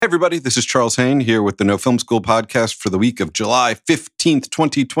Hey everybody, this is Charles Hain here with the No Film School podcast for the week of July 15th,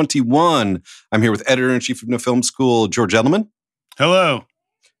 2021. I'm here with editor-in-chief of No Film School, George Edelman. Hello.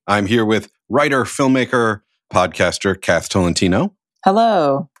 I'm here with writer, filmmaker, podcaster, Kath Tolentino.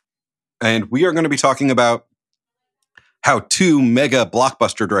 Hello. And we are going to be talking about how two mega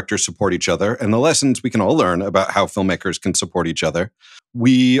blockbuster directors support each other and the lessons we can all learn about how filmmakers can support each other.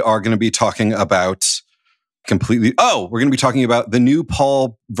 We are going to be talking about we're going to be talking about the new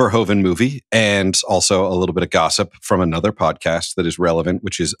Paul Verhoeven movie and also a little bit of gossip from another podcast that is relevant,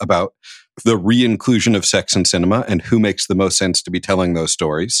 which is about the re-inclusion of sex in cinema and who makes the most sense to be telling those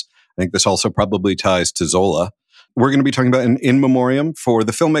stories. I think this also probably ties to Zola. We're going to be talking about an in memoriam for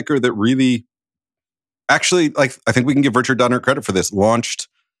the filmmaker that really, actually, I think we can give Richard Donner credit for this, launched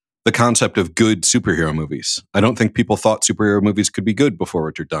the concept of good superhero movies. I don't think people thought superhero movies could be good before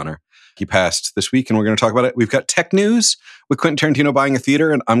Richard Donner. He passed this week, and we're going to talk about it. We've got tech news with Quentin Tarantino buying a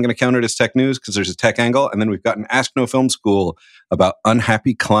theater, and I'm going to count it as tech news because there's a tech angle. And then we've got an Ask No Film School about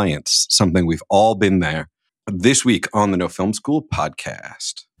unhappy clients, something we've all been there. This week on the No Film School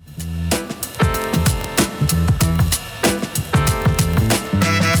podcast.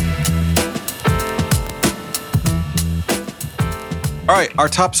 All right, our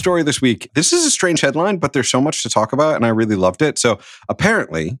top story this week. This is a strange headline, but there's so much to talk about, and I really loved it. So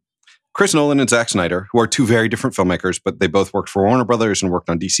apparently, Chris Nolan and Zack Snyder, who are two very different filmmakers, but they both worked for Warner Brothers and worked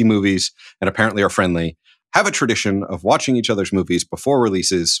on DC movies and apparently are friendly, have a tradition of watching each other's movies before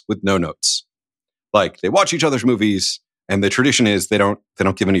releases with no notes. Like, they watch each other's movies, and the tradition is they don't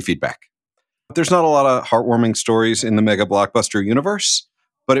give any feedback. There's not a lot of heartwarming stories in the mega blockbuster universe,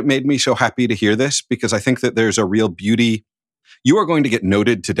 but it made me so happy to hear this because I think that there's a real beauty. You are going to get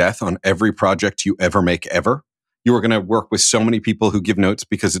noted to death on every project you ever make ever. You are going to work with so many people who give notes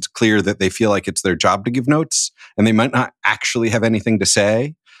because it's clear that they feel like it's their job to give notes and they might not actually have anything to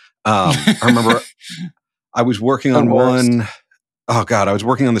say. I remember I was working on I was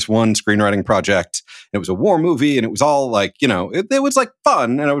working on this one screenwriting project. It was a war movie and it was all like, it was like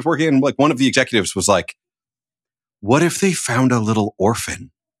fun. And I was working and like one of the executives was like, what if they found a little orphan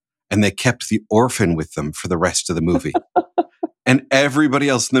and they kept the orphan with them for the rest of the movie? And everybody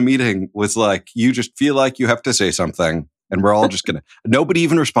else in the meeting was like, you just feel like you have to say something. And we're all just going to, nobody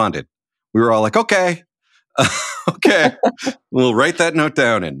even responded. We were all like, okay, we'll write that note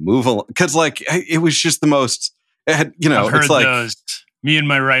down and move along. Cause like, it was just the most, it had, I've heard it's like, those. Me and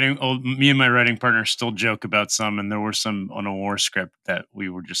my writing partner still joke about some. And there were some on a war script that we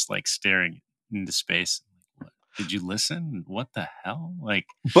were just like staring into space. What? Did you listen? What the hell?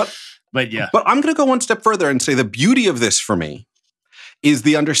 But yeah. But I'm going to go one step further and say the beauty of this for me is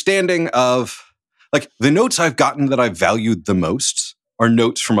the understanding of, like, the notes I've gotten that I've valued the most are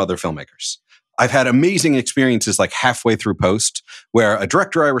notes from other filmmakers. I've had amazing experiences like halfway through post where a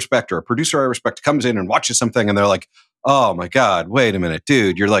director I respect or a producer I respect comes in and watches something and they're like, oh my God, wait a minute,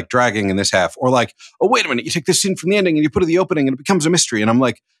 dude, you're like dragging in this half. Or like, oh, wait a minute, you take this scene from the ending and you put it in the opening and it becomes a mystery. And I'm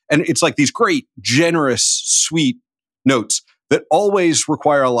like, and it's like these great, generous, sweet notes that always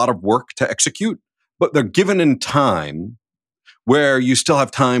require a lot of work to execute, but they're given in time where you still have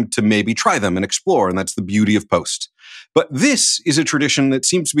time to maybe try them and explore. And that's the beauty of post. But this is a tradition that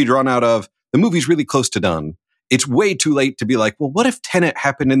seems to be drawn out of the movie's really close to done. It's way too late to be like, well, what if Tenet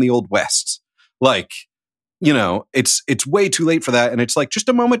happened in the Old West? Like, it's way too late for that. And it's like just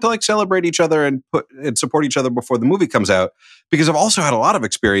a moment to like celebrate each other and support each other before the movie comes out. Because I've also had a lot of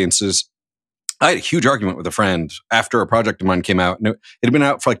experiences. I had a huge argument with a friend after a project of mine came out. And it had been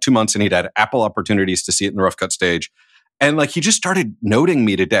out for like 2 months and he'd had Apple opportunities to see it in the rough cut stage. And like, he just started noting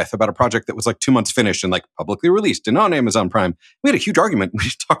me to death about a project that was like 2 months finished and like publicly released and on Amazon Prime. We had a huge argument. We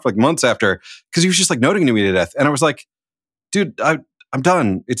talked for like months after because he was just like noting me to death. And I was like, dude, I'm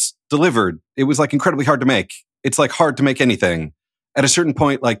done. It's delivered. It was like incredibly hard to make. It's like hard to make anything. At a certain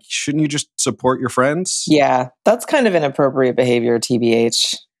point, like, shouldn't you just support your friends? Yeah, that's kind of inappropriate behavior,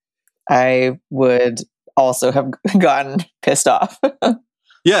 TBH. I would also have gotten pissed off.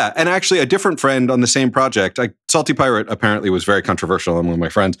 Yeah, and actually a different friend on the same project, Salty Pirate apparently was very controversial among my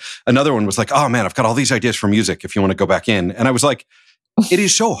friends. Another one was like, oh man, I've got all these ideas for music if you want to go back in. And I was like, it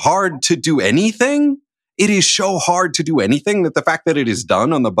is so hard to do anything. It is so hard to do anything that the fact that it is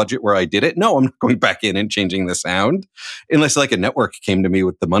done on the budget where I did it, no, I'm not going back in and changing the sound. Unless like a network came to me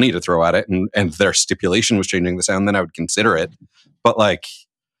with the money to throw at it and their stipulation was changing the sound, then I would consider it. But I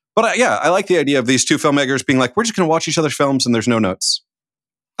like the idea of these two filmmakers being like, we're just going to watch each other's films and there's no notes.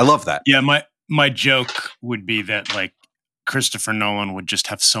 I love that. Yeah, my joke would be that like Christopher Nolan would just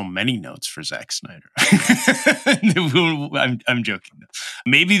have so many notes for Zack Snyder. I'm joking.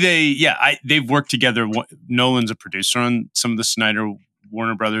 Maybe they've worked together. Nolan's a producer on some of the Snyder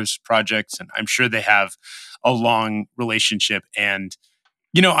Warner Brothers projects, and I'm sure they have a long relationship. And,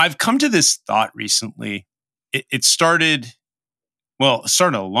 I've come to this thought recently. It started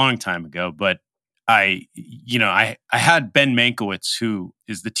a long time ago, but I had Ben Mankiewicz, who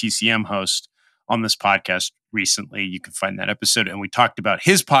is the TCM host, on this podcast recently. You can find that episode. And we talked about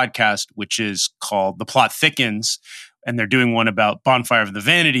his podcast, which is called The Plot Thickens. And they're doing one about Bonfire of the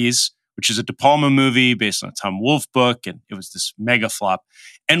Vanities, which is a De Palma movie based on a Tom Wolfe book. And it was this mega flop.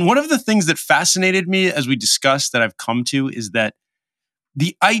 And one of the things that fascinated me as we discussed that I've come to is that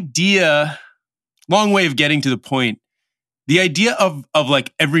the idea, long way of getting to the point, the idea of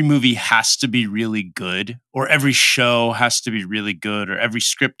like every movie has to be really good, or every show has to be really good, or every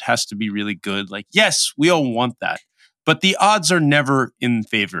script has to be really good. Like, yes, we all want that, but the odds are never in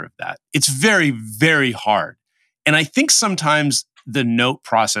favor of that. It's very, very hard. And I think sometimes the note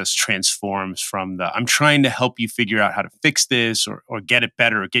process transforms from I'm trying to help you figure out how to fix this or get it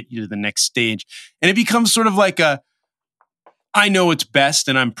better or get you to the next stage. And it becomes sort of like I know it's best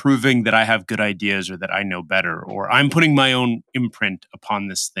and I'm proving that I have good ideas or that I know better, or I'm putting my own imprint upon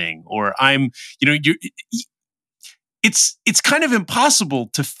this thing, or it's kind of impossible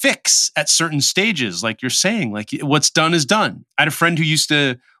to fix at certain stages. Like you're saying, like what's done is done. I had a friend who used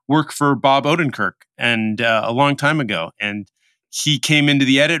to work for Bob Odenkirk and a long time ago. And he came into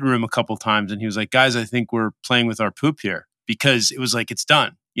the edit room a couple times and he was like, guys, I think we're playing with our poop here, because it was like, it's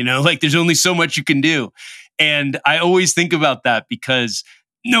done, like there's only so much you can do. And I always think about that, because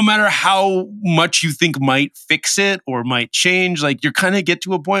no matter how much you think might fix it or might change, like you kind of get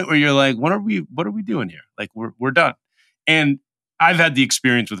to a point where you're like, what are we doing here? Like we're done. And I've had the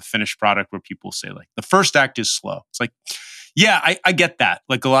experience with a finished product where people say like the first act is slow. It's like, yeah, I get that.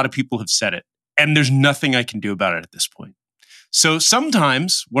 Like a lot of people have said it, and there's nothing I can do about it at this point. So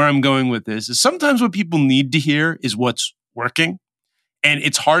sometimes where I'm going with this is sometimes what people need to hear is what's working. And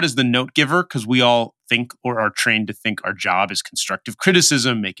it's hard as the note giver, because we all think or are trained to think our job is constructive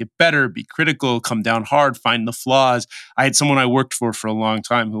criticism, make it better, be critical, come down hard, find the flaws. I had someone I worked for a long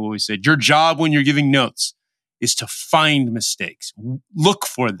time who always said, your job when you're giving notes is to find mistakes, look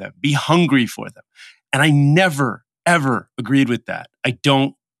for them, be hungry for them. And I never, ever agreed with that. I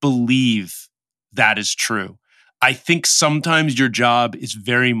don't believe that is true. I think sometimes your job is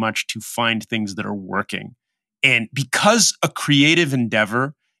very much to find things that are working. And because a creative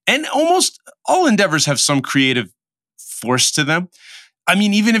endeavor, and almost all endeavors have some creative force to them. I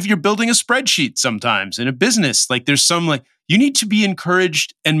mean, even if you're building a spreadsheet sometimes in a business, like there's some like, you need to be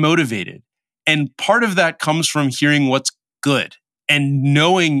encouraged and motivated. And part of that comes from hearing what's good and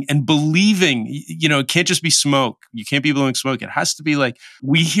knowing and believing, it can't just be smoke. You can't be blowing smoke. It has to be like,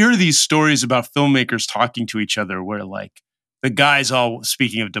 we hear these stories about filmmakers talking to each other where like, the guys all,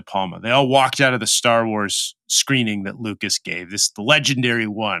 speaking of De Palma, they all walked out of the Star Wars screening that Lucas gave, the legendary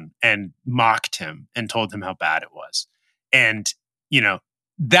one, and mocked him and told him how bad it was. And,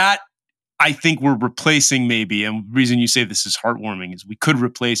 that I think we're replacing maybe, and the reason you say this is heartwarming is we could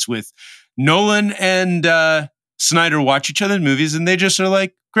replace with Nolan and Snyder watch each other's movies and they just are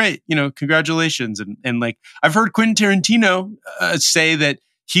like, great, congratulations. And like, I've heard Quentin Tarantino say that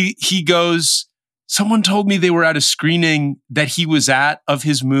he goes, someone told me they were at a screening that he was at of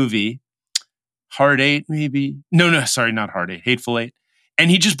his movie, Hard Eight, maybe. No, sorry, not Hard Eight, Hateful Eight. And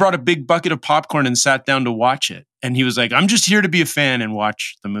he just brought a big bucket of popcorn and sat down to watch it. And he was like, I'm just here to be a fan and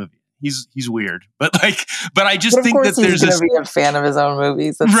watch the movie. He's weird, but I just think that there's this. Be a fan of his own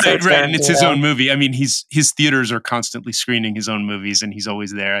movies, that's right, and it's his own movie. I mean, his theaters are constantly screening his own movies, and he's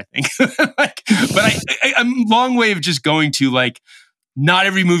always there. I think, but I'm a long way of just going to like, not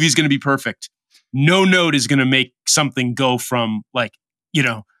every movie is going to be perfect. No note is going to make something go from like,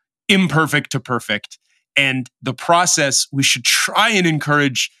 imperfect to perfect. And the process, we should try and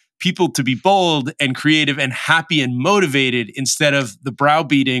encourage people to be bold and creative and happy and motivated instead of the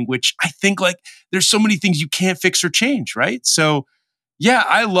browbeating, which I think like there's so many things you can't fix or change, right? So yeah,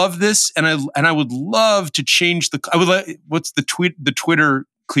 I love this, and I would love to change what's the Twitter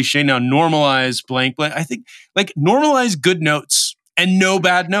cliche now? Normalize blank. I think like normalize good notes and no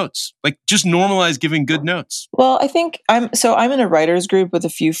bad notes. Like just normalize giving good notes. Well, I think I'm in a writer's group with a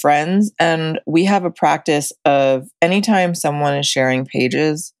few friends, and we have a practice of anytime someone is sharing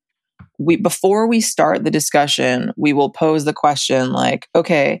pages, before we start the discussion, we will pose the question like,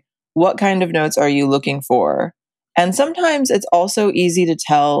 okay, what kind of notes are you looking for? And sometimes it's also easy to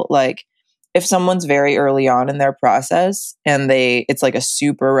tell, like, if someone's very early on in their process and it's like a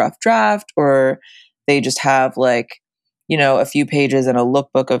super rough draft, or they just have like, a few pages and a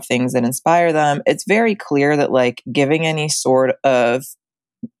lookbook of things that inspire them, it's very clear that like giving any sort of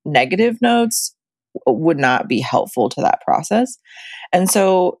negative notes would not be helpful to that process. And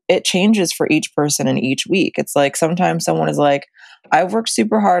so it changes for each person in each week. It's like sometimes someone is like, I've worked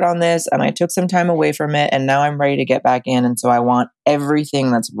super hard on this and I took some time away from it and now I'm ready to get back in. And so I want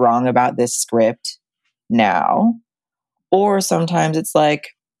everything that's wrong about this script now. Or sometimes it's like,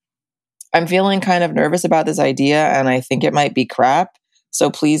 I'm feeling kind of nervous about this idea and I think it might be crap. So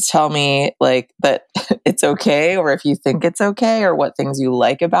please tell me like that it's okay, or if you think it's okay, or what things you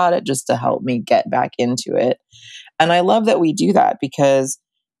like about it, just to help me get back into it. And I love that we do that because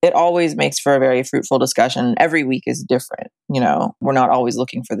it always makes for a very fruitful discussion. Every week is different. We're not always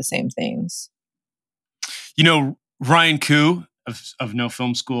looking for the same things. Ryan Koo of No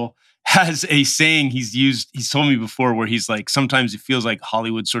Film School has a saying he's told me before where he's like, sometimes it feels like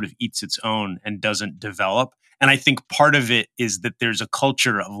Hollywood sort of eats its own and doesn't develop. And I think part of it is that there's a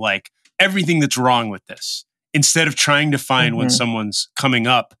culture of like everything that's wrong with this, instead of trying to find when someone's coming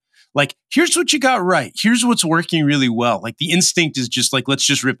up, like, here's what you got right. Here's what's working really well. Like the instinct is just like, let's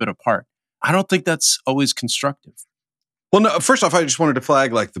just rip it apart. I don't think that's always constructive. Well, no, first off, I just wanted to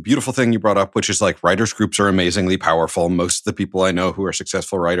flag like the beautiful thing you brought up, which is like writers groups are amazingly powerful. Most of the people I know who are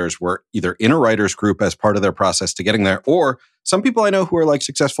successful writers were either in a writers group as part of their process to getting there, or some people I know who are like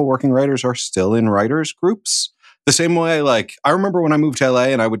successful working writers are still in writers groups. The same way, like, I remember when I moved to LA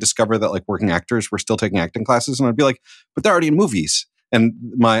and I would discover that like working actors were still taking acting classes, and I'd be like, but they're already in movies. And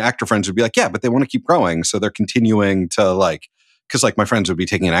my actor friends would be like, yeah, but they want to keep growing. So they're continuing to like, because like my friends would be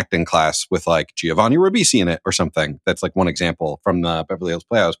taking an acting class with like Giovanni Ribisi in it or something. That's like one example from the Beverly Hills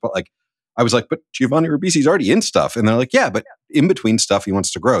Playhouse. But like, I was like, but Giovanni Ribisi's already in stuff. And they're like, yeah, but in between stuff, he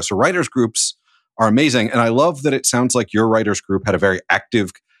wants to grow. So writers groups are amazing. And I love that it sounds like your writers group has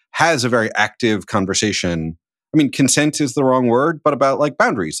a very active conversation. I mean, consent is the wrong word, but about like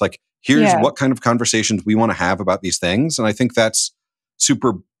boundaries. Like, here's what kind of conversations we want to have about these things. And I think that's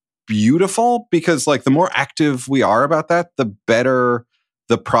super beautiful because like the more active we are about that, the better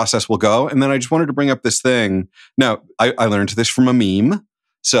the process will go. And then I just wanted to bring up this thing. Now, I learned this from a meme,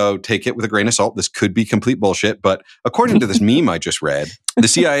 so take it with a grain of salt. This could be complete bullshit, but according to this meme I just read, the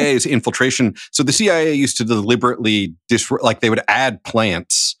CIA's infiltration. So the CIA used to deliberately they would add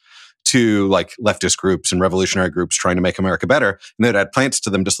plants to like leftist groups and revolutionary groups trying to make America better. And they'd add plants to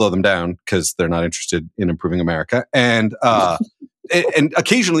them to slow them down because they're not interested in improving America. And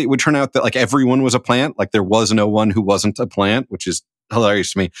occasionally it would turn out that like everyone was a plant. Like there was no one who wasn't a plant, which is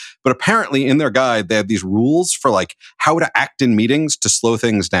hilarious to me. But apparently in their guide, they had these rules for like how to act in meetings to slow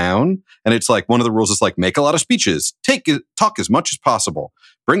things down. And it's like one of the rules is like make a lot of speeches, talk as much as possible,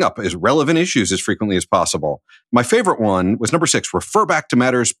 bring up as relevant issues as frequently as possible. My favorite one was number 6, refer back to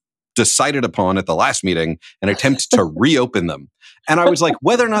matters decided upon at the last meeting and attempt to reopen them. And I was like,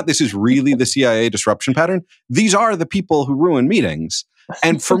 whether or not this is really the CIA disruption pattern, these are the people who ruin meetings.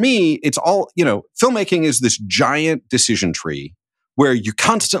 And for me, it's all, filmmaking is this giant decision tree where you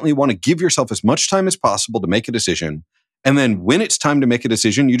constantly want to give yourself as much time as possible to make a decision. And then when it's time to make a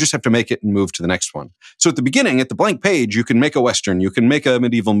decision, you just have to make it and move to the next one. So at the beginning, at the blank page, you can make a Western, you can make a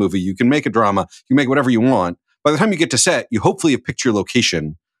medieval movie, you can make a drama, you can make whatever you want. By the time you get to set, you hopefully have picked your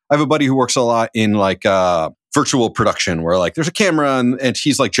location. I have a buddy who works a lot in like virtual production where like there's a camera and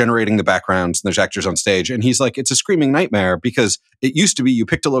he's like generating the backgrounds and there's actors on stage. And he's like, it's a screaming nightmare because it used to be you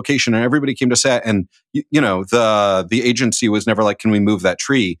picked a location and everybody came to set and, the agency was never like, can we move that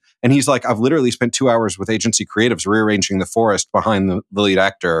tree? And he's like, I've literally spent 2 hours with agency creatives rearranging the forest behind the lead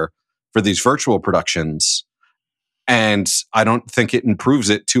actor for these virtual productions. And I don't think it improves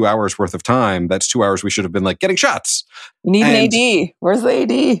it 2 hours worth of time. That's 2 hours we should have been like getting shots. You need an AD. Where's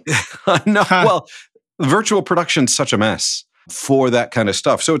the AD? No, well, virtual production's such a mess for that kind of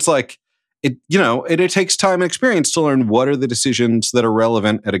stuff. So it's like, it takes time and experience to learn what are the decisions that are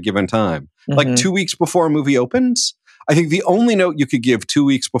relevant at a given time. Mm-hmm. Like 2 weeks before a movie opens, I think the only note you could give 2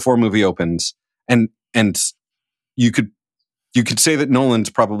 weeks before a movie opens, and you could say that Nolan's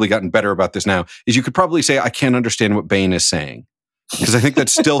probably gotten better about this now, is you could probably say, I can't understand what Bane is saying. Because I think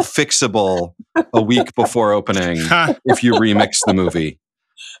that's still fixable a week before opening if you remix the movie.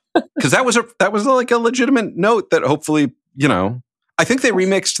 Because that was like a legitimate note that hopefully, I think they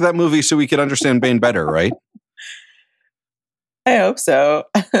remixed that movie so we could understand Bane better, right? I hope so.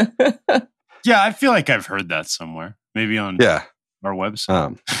 Yeah, I feel like I've heard that somewhere. Maybe on our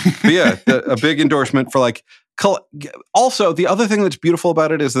website. But yeah, a big endorsement for like, also, the other thing that's beautiful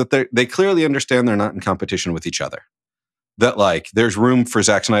about it is that they clearly understand they're not in competition with each other. That like there's room for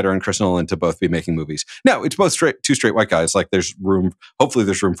Zack Snyder and Chris Nolan to both be making movies. Now, it's both two straight white guys. Like hopefully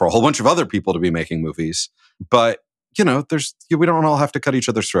there's room for a whole bunch of other people to be making movies. But, we don't all have to cut each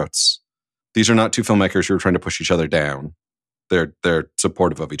other's throats. These are not two filmmakers who are trying to push each other down. They're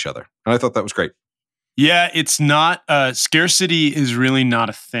supportive of each other. And I thought that was great. Yeah, it's not scarcity is really not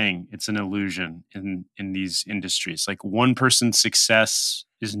a thing. It's an illusion in these industries. Like one person's success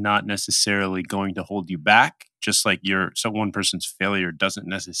is not necessarily going to hold you back, just like one person's failure doesn't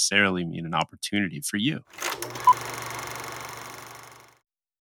necessarily mean an opportunity for you.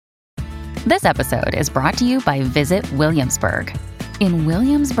 This episode is brought to you by Visit Williamsburg. In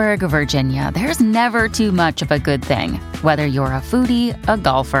Williamsburg, Virginia, there's never too much of a good thing. Whether you're a foodie, a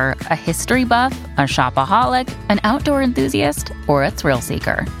golfer, a history buff, a shopaholic, an outdoor enthusiast, or a thrill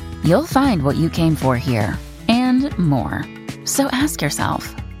seeker, you'll find what you came for here and more. So ask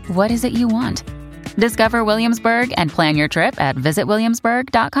yourself, what is it you want? Discover Williamsburg and plan your trip at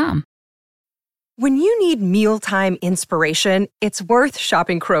visitwilliamsburg.com. When you need mealtime inspiration, it's worth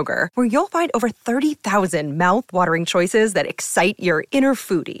shopping Kroger, where you'll find over 30,000 mouth-watering choices that excite your inner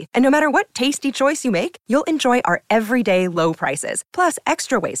foodie. And no matter what tasty choice you make, you'll enjoy our everyday low prices, plus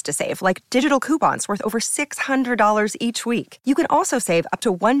extra ways to save, like digital coupons worth over $600 each week. You can also save up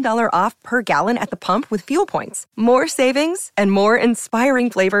to $1 off per gallon at the pump with fuel points. More savings and more inspiring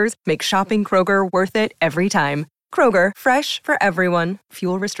flavors make shopping Kroger worth it every time. Kroger, fresh for everyone.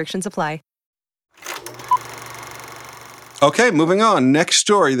 Fuel restrictions apply. Okay, moving on. Next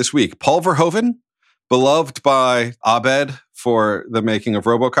story this week. Paul Verhoeven, beloved by Abed for the making of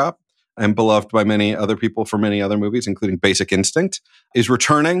RoboCop and beloved by many other people for many other movies, including Basic Instinct, is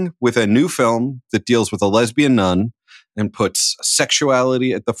returning with a new film that deals with a lesbian nun and puts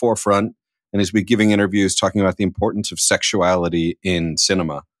sexuality at the forefront and is giving interviews talking about the importance of sexuality in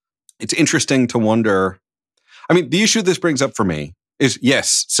cinema. It's interesting to wonder. I mean, the issue this brings up for me is,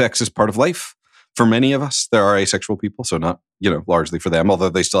 yes, sex is part of life. For many of us, there are asexual people, so not, largely for them, although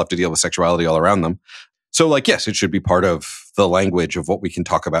they still have to deal with sexuality all around them. So, yes, it should be part of the language of what we can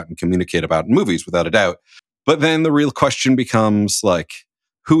talk about and communicate about in movies, without a doubt. But then the real question becomes,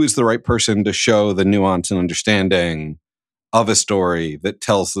 who is the right person to show the nuance and understanding of a story that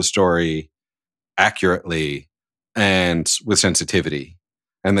tells the story accurately and with sensitivity?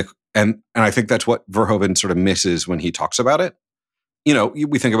 And I think that's what Verhoeven sort of misses when he talks about it.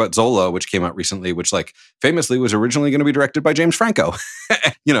 We think about Zola, which came out recently, which famously was originally going to be directed by James Franco.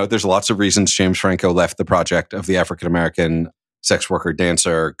 There's lots of reasons James Franco left the project of the African-American sex worker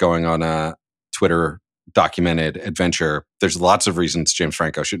dancer going on a Twitter documented adventure. There's lots of reasons James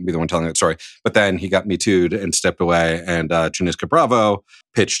Franco shouldn't be the one telling that story. But then he got Me Too'd and stepped away, and Janisca Bravo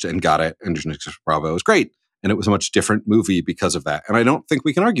pitched and got it. And Janisca Bravo was great. And it was a much different movie because of that. And I don't think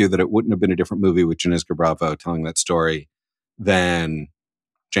we can argue that it wouldn't have been a different movie with Janisca Bravo telling that story than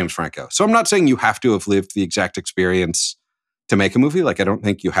James Franco. So I'm not saying you have to have lived the exact experience to make a movie. I don't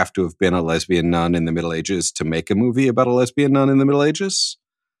think you have to have been a lesbian nun in the Middle Ages to make a movie about a lesbian nun in the Middle Ages.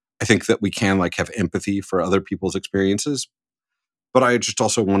 I think that we can have empathy for other people's experiences. But I just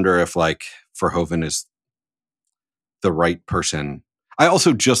also wonder if Verhoeven is the right person. I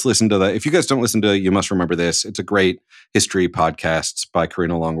also just listened to if you guys don't listen to You Must Remember This, it's a great history podcast by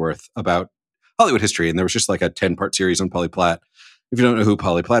Karina Longworth about Hollywood history. And there was just a 10-part series on Polly Platt. If you don't know who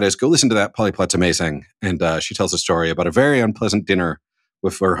Polly Platt is, go listen to that. Polly Platt's amazing. And she tells a story about a very unpleasant dinner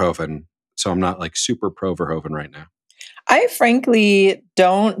with Verhoeven. So I'm not super pro Verhoeven right now. I frankly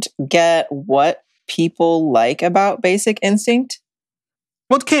don't get what people like about Basic Instinct.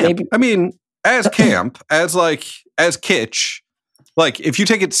 Well, it's camp. Maybe. I mean, as camp, as kitsch, if you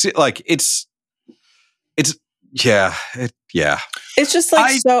take it, yeah. It's just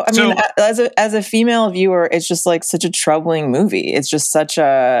as a female viewer, it's just such a troubling movie. It's just such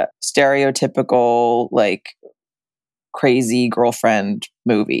a stereotypical, crazy girlfriend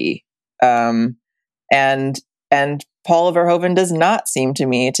movie. And Paul Verhoeven does not seem to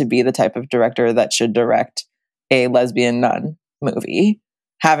me to be the type of director that should direct a lesbian nun movie.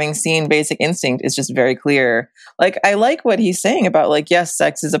 Having seen Basic Instinct, it's just very clear. I like what he's saying about yes,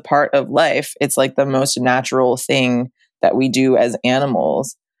 sex is a part of life. It's the most natural thing that we do as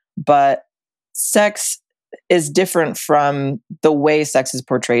animals. But sex is different from the way sex is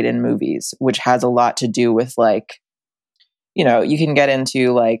portrayed in movies, which has a lot to do with you can get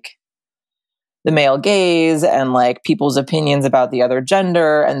into the male gaze and people's opinions about the other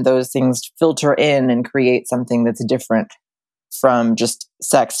gender, and those things filter in and create something that's different from just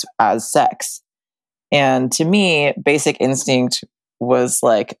sex as sex. And to me, Basic Instinct was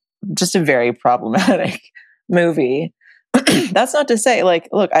just a very problematic movie. That's not to say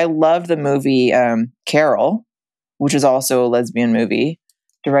look, I love the movie Carol, which is also a lesbian movie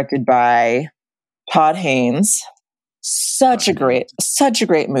directed by Todd Haynes. Such a great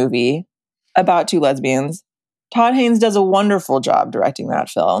movie about two lesbians. Todd Haynes does a wonderful job directing that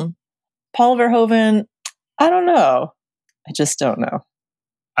film. Paul Verhoeven, I don't know. I just don't know.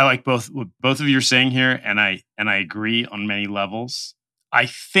 I like what both of you are saying here, and I agree on many levels. I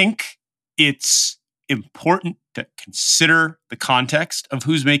think it's important to consider the context of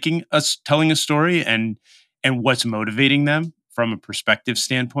who's making us telling a story and what's motivating them from a perspective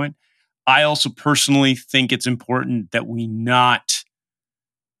standpoint. I also personally think it's important that we not,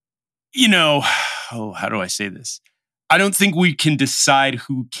 how do I say this? I don't think we can decide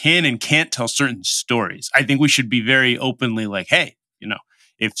who can and can't tell certain stories. I think we should be very openly like, hey,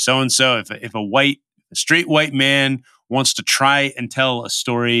 if so-and-so, if a straight white man wants to try and tell a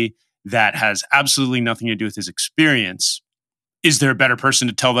story that has absolutely nothing to do with his experience, is there a better person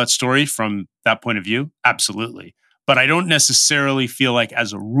to tell that story from that point of view? Absolutely. But I don't necessarily feel like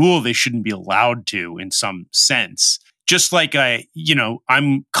as a rule, they shouldn't be allowed to in some sense. Just like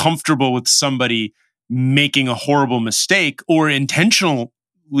I'm comfortable with somebody making a horrible mistake or intentionally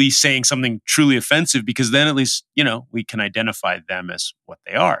saying something truly offensive, because then at least, we can identify them as what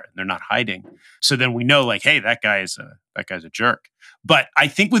they are and they're not hiding. So then we know like, hey, that guy's a jerk. But I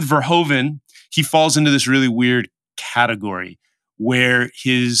think with Verhoeven, he falls into this really weird category where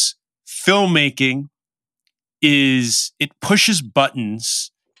his filmmaking it pushes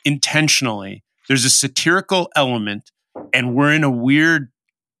buttons intentionally. There's a satirical element, and we're in a weird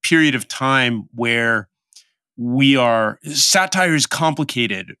period of time where satire is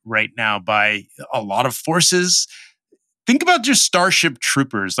complicated right now by a lot of forces. Think about just Starship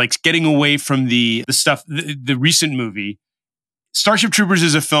Troopers, like getting away from the stuff, the recent movie. Starship Troopers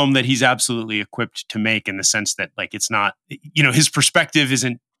is a film that he's absolutely equipped to make, in the sense that like it's not, his perspective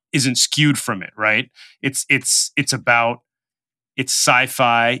isn't skewed from it, right? It's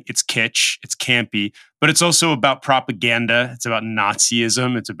sci-fi, it's kitsch, it's campy, but it's also about propaganda. It's about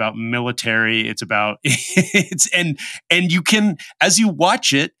Nazism. It's about military. It's about and you can, as you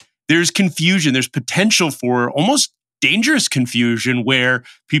watch it, there's confusion. There's potential for almost dangerous confusion where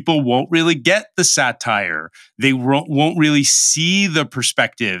people won't really get the satire. They won't really see the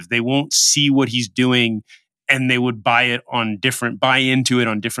perspective. They won't see what he's doing, and they would buy into it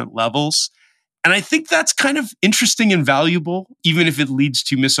on different levels. And I think that's kind of interesting and valuable, even if it leads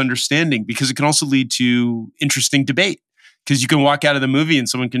to misunderstanding, because it can also lead to interesting debate. Because you can walk out of the movie and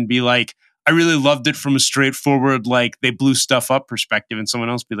someone can be like, I really loved it from a straightforward, like they blew stuff up perspective. And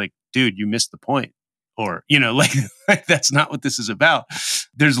someone else be like, dude, you missed the point. Or, like that's not what this is about.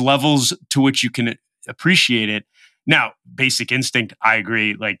 There's levels to which you can appreciate it. Now, Basic Instinct, I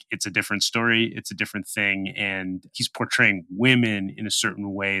agree. Like, it's a different story. It's a different thing. And he's portraying women in a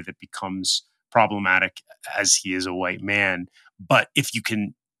certain way that becomes problematic as he is a white man. But if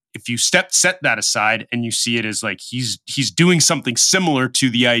you set that aside and you see it as like he's doing something similar to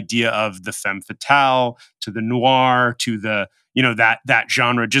the idea of the femme fatale, to the noir, to the that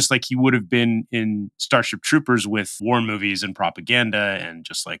genre, just like he would have been in Starship Troopers with war movies and propaganda, and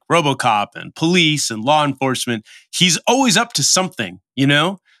just like RoboCop and police and law enforcement, he's always up to something,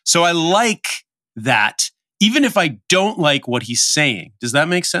 So I like that, even if I don't like what he's saying. Does that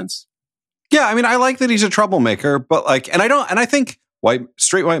make sense? Yeah, I mean, I like that he's a troublemaker, but I think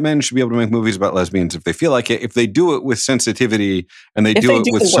straight white men should be able to make movies about lesbians if they feel like it, if they do it with sensitivity and they do it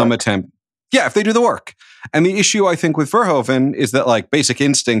with some attempt. Yeah, if they do the work. And the issue, I think, with Verhoeven is that like Basic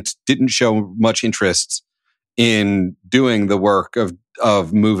Instinct didn't show much interest in doing the work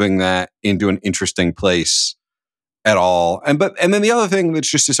of moving that into an interesting place at all. And then the other thing that's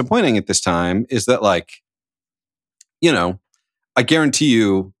just disappointing at this time is that like, I guarantee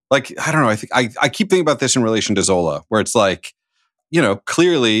you, like, I don't know, I keep thinking about this in relation to Zola, where it's like,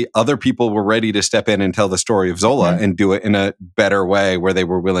 clearly other people were ready to step in and tell the story of Zola and do it in a better way where they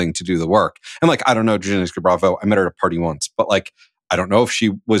were willing to do the work. And like, I don't know Janicza Bravo. I met her at a party once, but like, I don't know if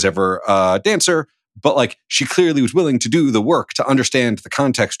she was ever a dancer, but like, she clearly was willing to do the work to understand the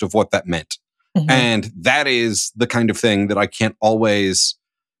context of what that meant. Mm-hmm. And that is the kind of thing that I can't always,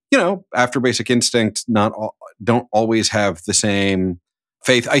 after Basic Instinct, don't always have the same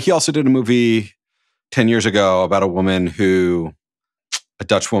faith. He also did a movie 10 years ago about a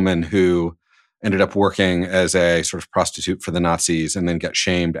Dutch woman who ended up working as a sort of prostitute for the Nazis and then got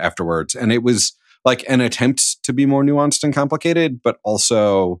shamed afterwards. And it was like an attempt to be more nuanced and complicated, but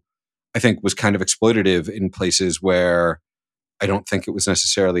also I think was kind of exploitative in places where I don't think it was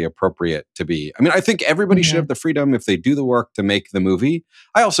necessarily appropriate to be. I mean, I think everybody should have the freedom if they do the work to make the movie.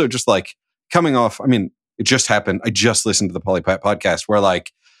 I also just like coming off, I mean, it just happened. I just listened to the Polly Platt podcast where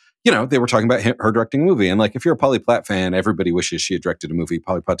like, they were talking about her directing a movie. And like, if you're a Polly Platt fan, everybody wishes she had directed a movie.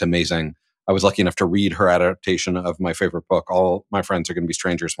 Polly Platt's amazing. I was lucky enough to read her adaptation of my favorite book, All My Friends Are Going to Be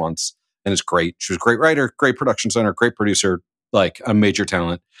Strangers, once. And it's great. She was a great writer, great production designer, great producer, like a major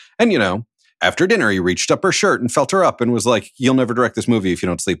talent. And, After dinner, he reached up her shirt and felt her up and was like, "You'll never direct this movie if you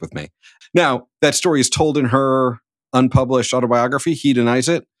don't sleep with me." Now, that story is told in her unpublished autobiography. He denies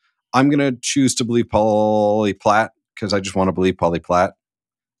it. I'm going to choose to believe Polly Platt because I just want to believe Polly Platt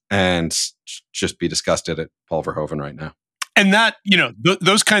and just be disgusted at Paul Verhoeven right now. And that,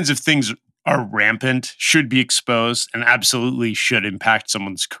 those kinds of things are rampant, should be exposed, and absolutely should impact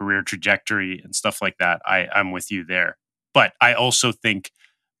someone's career trajectory and stuff like that. I'm with you there. But I also think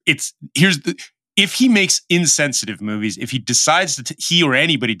if he makes insensitive movies, if he decides he or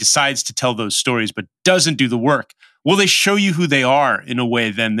anybody decides to tell those stories but doesn't do the work, will they show you who they are in a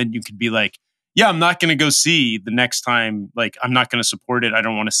way then you could be like, yeah, I'm not going to go see the next time. Like, I'm not going to support it. I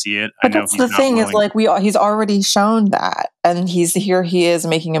don't want to see it. But that's the thing is, like, he's already shown that. And he is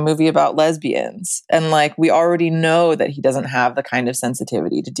making a movie about lesbians. And, like, we already know that he doesn't have the kind of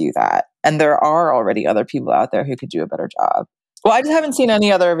sensitivity to do that. And there are already other people out there who could do a better job. Well, I just haven't seen any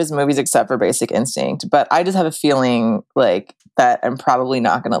other of his movies except for Basic Instinct. But I just have a feeling, like, that I'm probably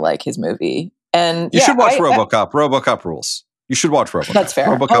not going to like his movie. And you should watch RoboCop. RoboCop rules. You should watch RoboCop. That's fair.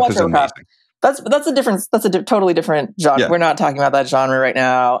 RoboCop is amazing. That's a difference. That's a totally different genre. Yeah. We're not talking about that genre right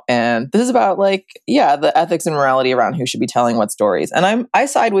now. And this is about the ethics and morality around who should be telling what stories. And I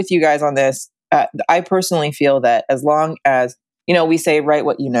side with you guys on this. I personally feel that as long as, we say, write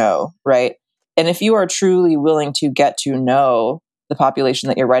what you know, right? And if you are truly willing to get to know the population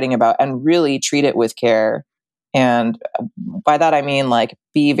that you're writing about and really treat it with care. And by that, I mean,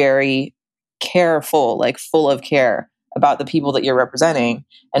 be very careful, full of care about the people that you're representing,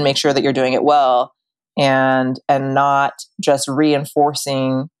 and make sure that you're doing it well and not just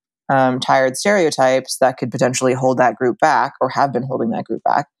reinforcing tired stereotypes that could potentially hold that group back or have been holding that group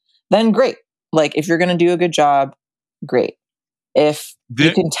back, then great. If you're going to do a good job, great. If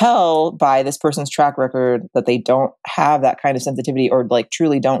you can tell by this person's track record that they don't have that kind of sensitivity or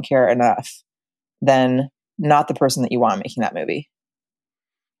truly don't care enough, then not the person that you want making that movie.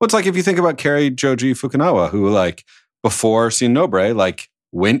 Well, it's like if you think about Cary Joji Fukunawa, who before Sin Nobre,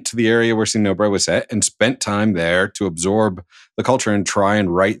 went to the area where Sin Nobre was set and spent time there to absorb the culture and try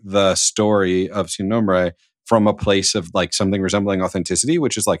and write the story of Sin Nobre from a place of something resembling authenticity,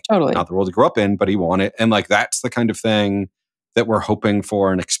 which is totally not the world he grew up in, but he wanted. And that's the kind of thing that we're hoping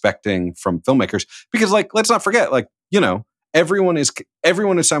for and expecting from filmmakers. Because let's not forget, everyone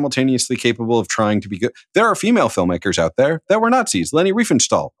is simultaneously capable of trying to be good. There are female filmmakers out there that were Nazis. Leni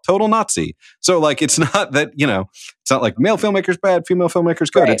Riefenstahl, total Nazi. So it's not that, it's not like male filmmakers bad, female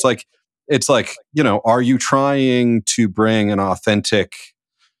filmmakers good. Right. It's like, are you trying to bring an authentic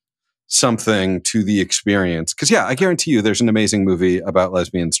something to the experience? Because I guarantee you there's an amazing movie about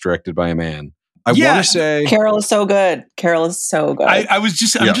lesbians directed by a man. I want to say Carol is so good. I'm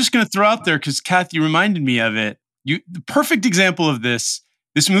just going to throw out there, because Kathy reminded me of it. The perfect example of this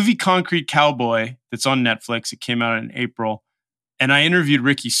movie, Concrete Cowboy, that's on Netflix. It came out in April. And I interviewed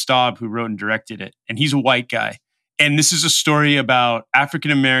Ricky Staub, who wrote and directed it. And he's a white guy. And this is a story about African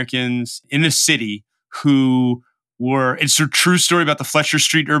Americans in a city it's a true story about the Fletcher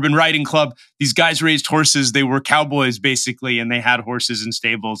Street Urban Riding Club. These guys raised horses. They were cowboys, basically, and they had horses in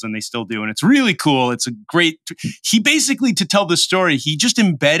stables, and they still do. And it's really cool. He basically, to tell the story, he just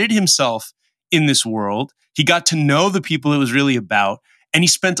embedded himself in this world. He got to know the people it was really about, and he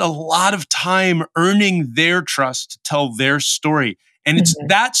spent a lot of time earning their trust to tell their story. And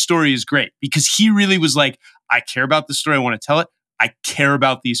that story is great because he really was like, I care about the story. I want to tell it. I care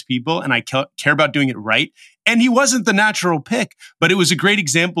about these people, and I care about doing it right. And he wasn't the natural pick, but it was a great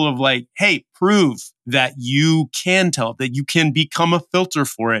example of hey, prove that you can tell, that you can become a filter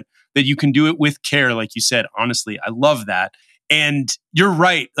for it, that you can do it with care. Like you said, honestly, I love that. And you're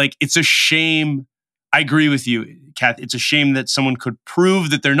right. It's a shame. I agree with you, Kath. It's a shame that someone could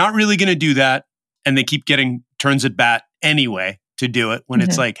prove that they're not really going to do that, and they keep getting turns at bat anyway to do it when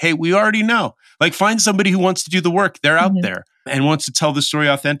it's hey, we already know. Find somebody who wants to do the work. They're out there and wants to tell the story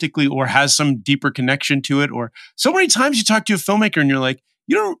authentically or has some deeper connection to it. Or so many times you talk to a filmmaker and you're like,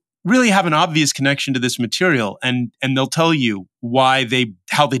 you don't really have an obvious connection to this material, and they'll tell you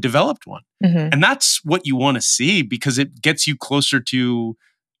how they developed one. And that's what you want to see, because it gets you closer to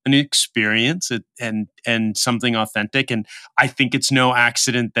an experience and something authentic. And I think it's no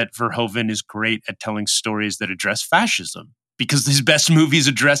accident that Verhoeven is great at telling stories that address fascism, because his best movies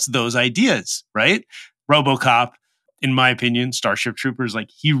address those ideas, right? RoboCop, in my opinion, Starship Troopers,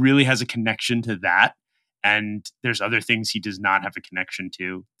 he really has a connection to that. And there's other things he does not have a connection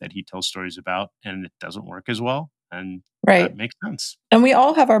to that he tells stories about, and it doesn't work as well. And that makes sense. And we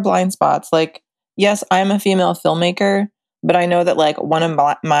all have our blind spots. Yes, I'm a female filmmaker, but I know that one of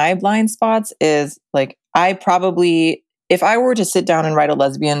my blind spots is I probably, if I were to sit down and write a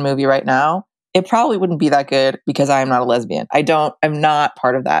lesbian movie right now, it probably wouldn't be that good because I am not a lesbian. I'm not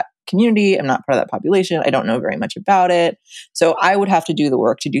part of that community. I'm not part of that population. I don't know very much about it. So I would have to do the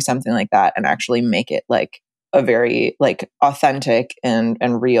work to do something like that and actually make it like a very like authentic and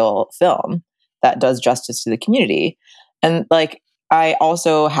real film that does justice to the community. And like, I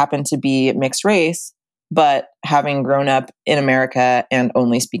also happen to be mixed race, but having grown up in America and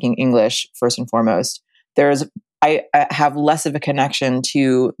only speaking English first and foremost, I have less of a connection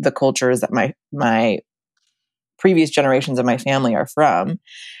to the cultures that my previous generations of my family are from.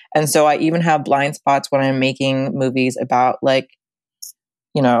 And so I even have blind spots when I'm making movies about like,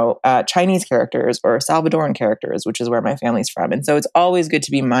 Chinese characters or Salvadoran characters, which is where my family's from. And so it's always good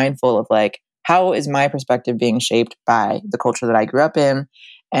to be mindful of like, how is my perspective being shaped by the culture that I grew up in?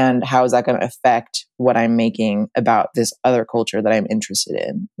 And how is that going to affect what I'm making about this other culture that I'm interested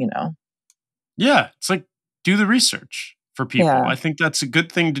in, Yeah. It's like, do the research for people. Yeah. I think that's a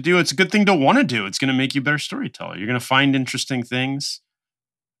good thing to do. It's a good thing to want to do. It's going to make you a better storyteller. You're going to find interesting things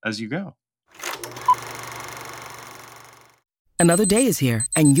as you go. Another day is here,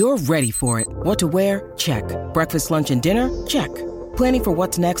 and you're ready for it. What to wear? Check. Breakfast, lunch, and dinner? Check. Planning for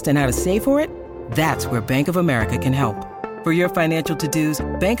what's next and how to save for it? That's where Bank of America can help. For your financial to-dos,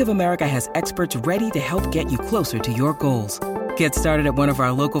 Bank of America has experts ready to help get you closer to your goals. Get started at one of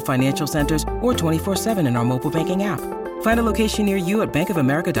our local financial centers or 24/7 in our mobile banking app. Find a location near you at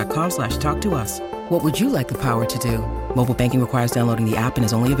bankofamerica.com/talktous. What would you like the power to do? Mobile banking requires downloading the app and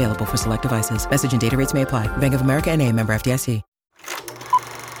is only available for select devices. Message and data rates may apply. Bank of America NA, member FDIC.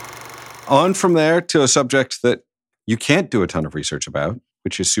 On from there to a subject that you can't do a ton of research about,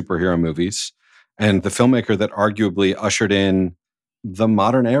 which is superhero movies, and the filmmaker that arguably ushered in the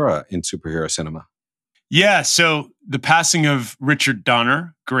modern era in superhero cinema. Yeah, so the passing of Richard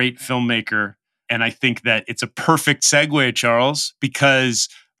Donner, great filmmaker, and I think that it's a perfect segue, Charles, because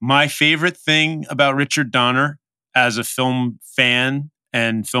my favorite thing about Richard Donner as a film fan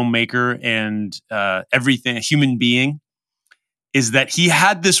and filmmaker and everything, a human being, is that he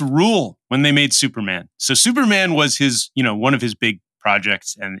had this rule when they made Superman. So Superman was his, one of his big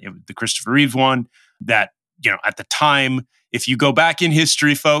projects, and the Christopher Reeve one that, at the time, if you go back in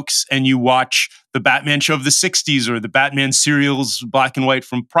history, folks, and you watch the Batman show of the 60s or the Batman serials, black and white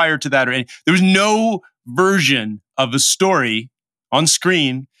from prior to that, there was no version of a story on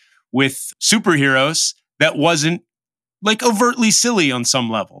screen with superheroes that wasn't like overtly silly on some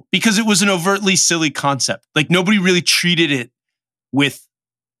level, because it was an overtly silly concept. Like nobody really treated it with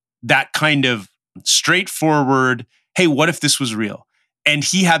that kind of straightforward, hey, what if this was real? And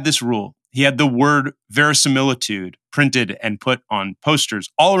he had this rule. He had the word verisimilitude printed and put on posters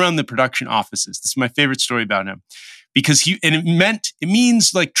all around the production offices. This is my favorite story about him, because it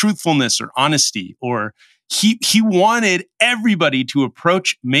means like truthfulness or honesty, or he wanted everybody to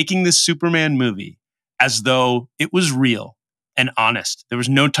approach making this Superman movie as though it was real and honest. There was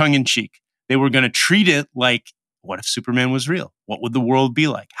no tongue in cheek. They were going to treat it like, what if Superman was real? What would the world be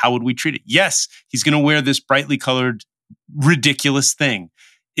like? How would we treat it? Yes, he's going to wear this brightly colored, ridiculous thing.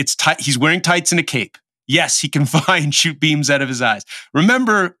 He's wearing tights and a cape. Yes, he can shoot beams out of his eyes.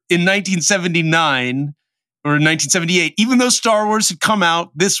 Remember, in 1979 or 1978, even though Star Wars had come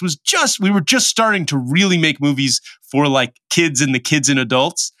out, we were just starting to really make movies for like kids and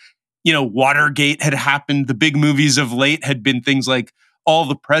adults. Watergate had happened. The big movies of late had been things like All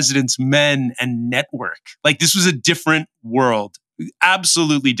the President's Men and Network. Like this was a different world,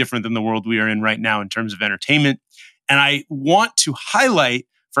 absolutely different than the world we are in right now in terms of entertainment. And I want to highlight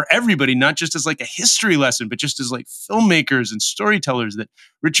for everybody, not just as like a history lesson, but just as like filmmakers and storytellers, that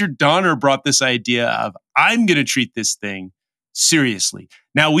Richard Donner brought this idea of, I'm going to treat this thing seriously.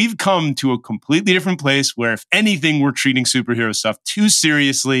 Now we've come to a completely different place where, if anything, we're treating superhero stuff too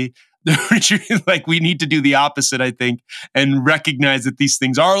seriously. Like we need to do the opposite, I think, and recognize that these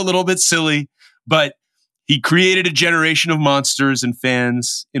things are a little bit silly, but he created a generation of monsters and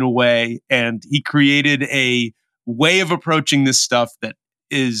fans in a way, and he created a way of approaching this stuff that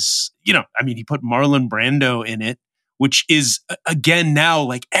is, he put Marlon Brando in it, which is, again, now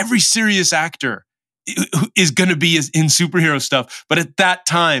like every serious actor is going to be in superhero stuff. But at that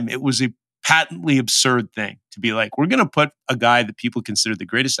time, it was a patently absurd thing to be like, we're going to put a guy that people consider the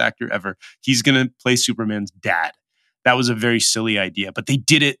greatest actor ever, he's going to play Superman's dad. That was a very silly idea, but they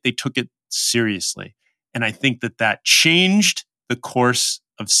did it. They took it seriously. And I think that changed the course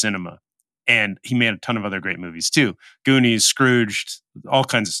of cinema. And he made a ton of other great movies too. Goonies, Scrooged, all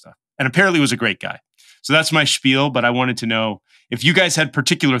kinds of stuff. And apparently was a great guy. So that's my spiel, but I wanted to know if you guys had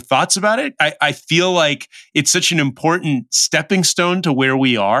particular thoughts about it. I feel like it's such an important stepping stone to where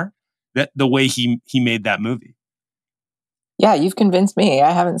we are, that the way he made that movie. Yeah, you've convinced me.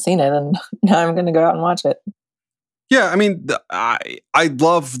 I haven't seen it, and now I'm going to go out and watch it. Yeah, I mean, I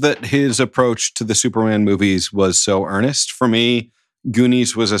love that his approach to the Superman movies was so earnest. For me,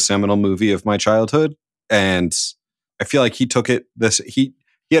 Goonies was a seminal movie of my childhood, and I feel like he took it he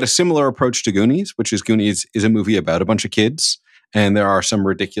had a similar approach to Goonies, which is Goonies is a movie about a bunch of kids, and there are some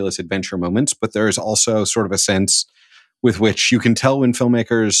ridiculous adventure moments, but there is also sort of a sense with which you can tell when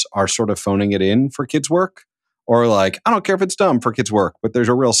filmmakers are sort of phoning it in for kids' work, or like, I don't care if it's dumb for kids' work, but there's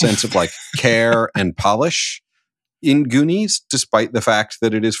a real sense of like care and polish in Goonies, despite the fact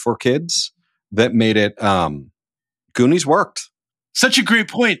that it is for kids, that made it, Goonies worked. Such a great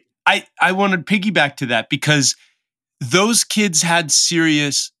point. I want to piggyback to that because those kids had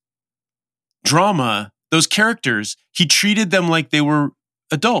serious drama. Those characters, he treated them like they were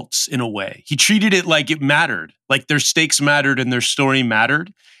adults in a way. He treated it like it mattered, like their stakes mattered and their story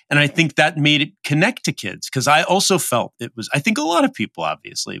mattered. And I think that made it connect to kids because I also felt it was, I think a lot of people,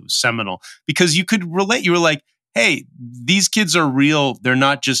 obviously, it was seminal because you could relate. You were like, hey, these kids are real. They're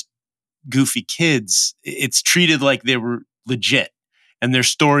not just goofy kids. It's treated like they were legit and their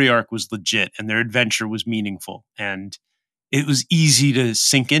story arc was legit and their adventure was meaningful. And it was easy to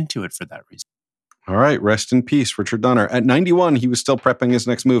sink into it for that reason. All right. Rest in peace, Richard Donner. At 91, he was still prepping his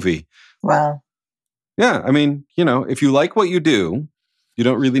next movie. Wow. Yeah. I mean, if you like what you do, you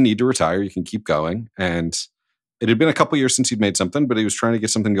don't really need to retire. You can keep going. And it had been a couple years since he'd made something, but he was trying to get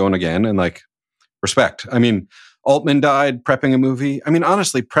something going again. And like, respect. I mean, Altman died prepping a movie. I mean,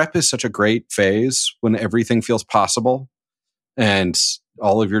 honestly, prep is such a great phase when everything feels possible and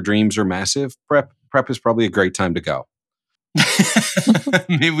all of your dreams are massive. Prep is probably a great time to go.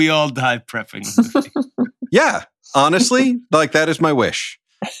 Maybe we all die prepping. Yeah, honestly, like that is my wish.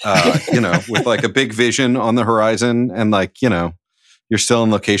 With like a big vision on the horizon and like, you're still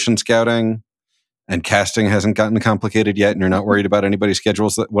in location scouting and casting hasn't gotten complicated yet and you're not worried about anybody's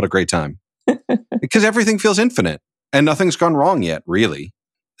schedules. What a great time. Because everything feels infinite and nothing's gone wrong yet, really.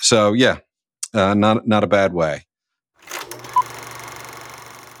 So yeah, not a bad way.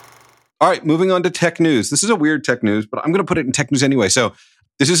 All right, moving on to tech news. This is a weird tech news, but I'm going to put it in tech news anyway. So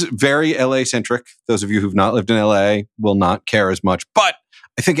this is very LA-centric. Those of you who've not lived in LA will not care as much, but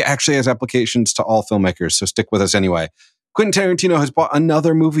I think it actually has applications to all filmmakers, so stick with us anyway. Quentin Tarantino has bought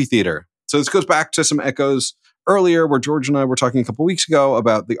another movie theater. So this goes back to some echoes earlier where George and I were talking a couple weeks ago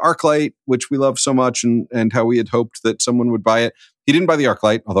about the ArcLight, which we love so much, and how we had hoped that someone would buy it. He didn't buy the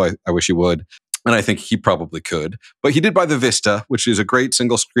ArcLight, although I wish he would. And I think he probably could. But he did buy the Vista, which is a great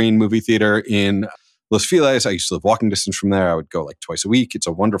single-screen movie theater in Los Feliz. I used to live walking distance from there. I would go like twice a week. It's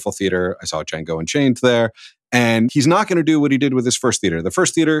a wonderful theater. I saw Django Unchained there. And he's not going to do what he did with his first theater. The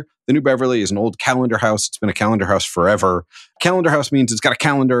first theater, the New Beverly, is an old calendar house. It's been a calendar house forever. Calendar house means it's got a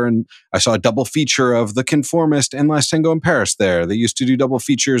calendar. And I saw a double feature of The Conformist and Last Tango in Paris there. They used to do double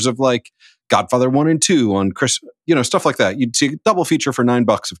features of like Godfather 1 and 2 on Chris, stuff like that. You'd see a double feature for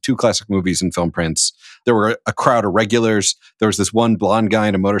 $9 of two classic movies in film prints. There were a crowd of regulars. There was this one blonde guy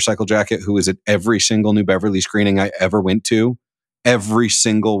in a motorcycle jacket who was at every single New Beverly screening I ever went to. Every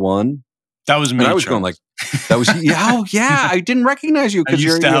single one. That was me. And I was going like, that was, yeah, I didn't recognize you because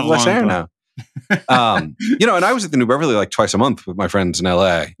you have less hair now. And I was at the New Beverly like twice a month with my friends in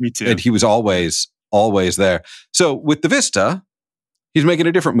LA. Me too. And he was always there. So with the Vista, he's making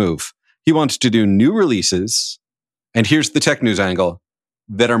a different move. He wants to do new releases. And here's the tech news angle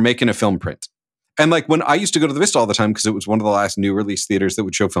that are making a film print. And like when I used to go to the Vista all the time, because it was one of the last new release theaters that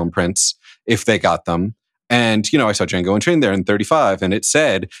would show film prints if they got them. And, I saw Django Unchained there in 35, and it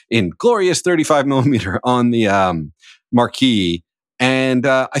said in glorious 35 millimeter on the marquee. And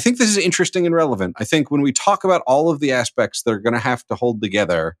I think this is interesting and relevant. I think when we talk about all of the aspects that are going to have to hold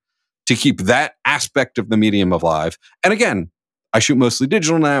together to keep that aspect of the medium alive. And again, I shoot mostly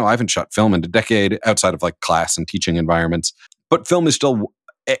digital now. I haven't shot film in a decade outside of like class and teaching environments. But film is still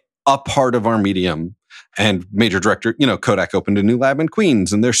a part of our medium. And major director, Kodak opened a new lab in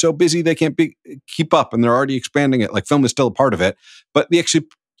Queens, and they're so busy they can't keep up, and they're already expanding it. Like film is still a part of it, but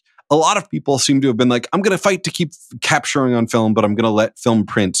a lot of people seem to have been like, I'm going to fight to keep capturing on film, but I'm going to let film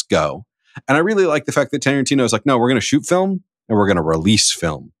prints go. And I really like the fact that Tarantino is like, no, we're going to shoot film and we're going to release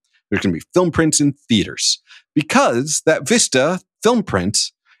film. There's going to be film prints in theaters because that Vista film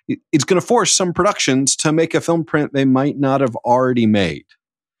print is going to force some productions to make a film print they might not have already made.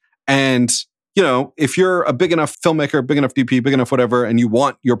 And if you're a big enough filmmaker, big enough DP, big enough whatever, and you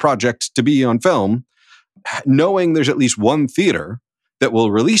want your project to be on film, knowing there's at least one theater that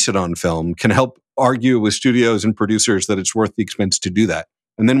will release it on film can help argue with studios and producers that it's worth the expense to do that.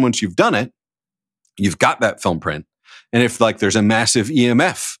 And then once you've done it, you've got that film print. And if like there's a massive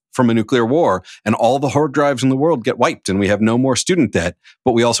EMF from a nuclear war and all the hard drives in the world get wiped and we have no more student debt,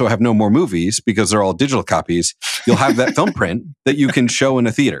 but we also have no more movies because they're all digital copies, you'll have that film print that you can show in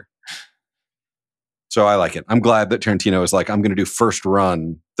a theater. So I like it. I'm glad that Tarantino is like, I'm going to do first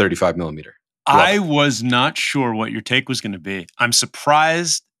run 35 millimeter. I was not sure what your take was going to be. I'm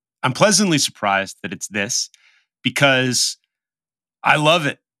surprised. I'm pleasantly surprised that it's this because I love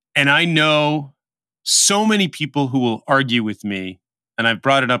it. And I know so many people who will argue with me, and I've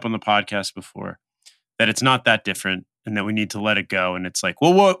brought it up on the podcast before, that it's not that different and that we need to let it go. And it's like,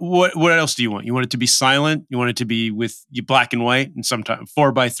 well, what else do you want? You want it to be silent? You want it to be with you black and white and sometimes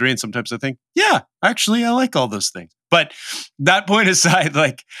 4:3? And sometimes I think, yeah, actually, I like all those things. But that point aside,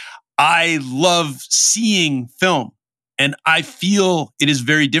 like, I love seeing film and I feel it is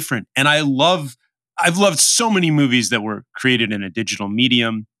very different. And I've loved so many movies that were created in a digital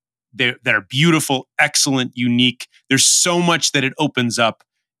medium that are beautiful, excellent, unique. There's so much that it opens up.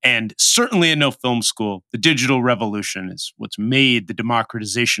 And certainly at no film school, the digital revolution is what's made the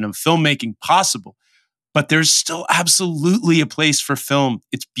democratization of filmmaking possible. But there's still absolutely a place for film.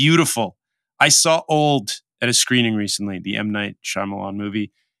 It's beautiful. I saw Old at a screening recently, the M. Night Shyamalan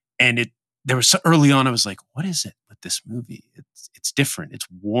movie. And there was so early on, I was like, what is it with this movie? It's different. It's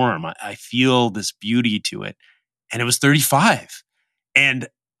warm. I feel this beauty to it. And it was 35. And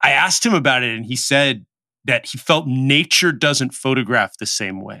I asked him about it and he said that he felt nature doesn't photograph the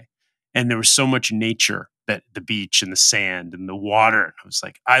same way. And there was so much nature, that the beach and the sand and the water. And I was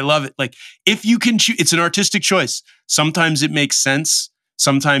like, I love it. Like, if you can choose, it's an artistic choice. Sometimes it makes sense.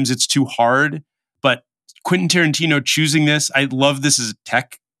 Sometimes it's too hard. But Quentin Tarantino choosing this, I love this as a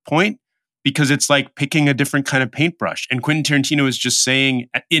tech point because it's like picking a different kind of paintbrush. And Quentin Tarantino is just saying,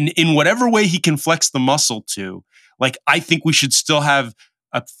 in whatever way he can flex the muscle to, like, I think we should still have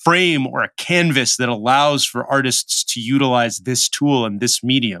a frame or a canvas that allows for artists to utilize this tool and this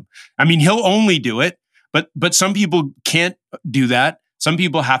medium. I mean, he'll only do it, but some people can't do that. Some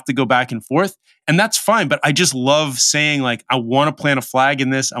people have to go back and forth, and that's fine. But I just love saying, like, I want to plant a flag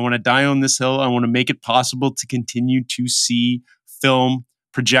in this. I want to die on this hill. I want to make it possible to continue to see film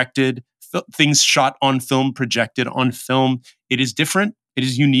projected, things shot on film, projected on film. It is different. It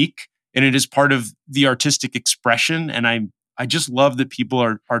is unique, and it is part of the artistic expression. And I just love that people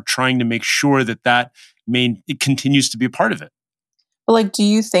are trying to make sure that it continues to be a part of it. Like, do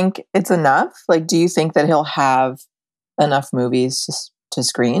you think it's enough? Like, do you think that he'll have enough movies to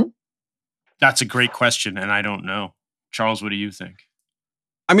screen? That's a great question, and I don't know. Charles, what do you think?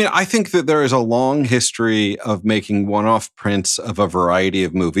 I mean, I think that there is a long history of making one-off prints of a variety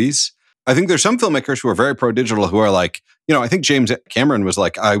of movies. I think there's some filmmakers who are very pro-digital who are like, I think James Cameron was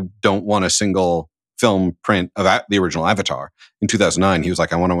like, I don't want a single film print of the original Avatar. In 2009, he was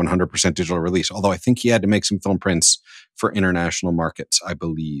like, I want a 100% digital release. Although I think he had to make some film prints for international markets, I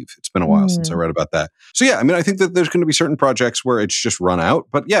believe. It's been a while since I read about that. So yeah, I mean, I think that there's going to be certain projects where it's just run out.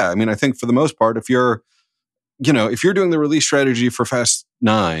 But yeah, I mean, I think for the most part, if you're doing the release strategy for Fast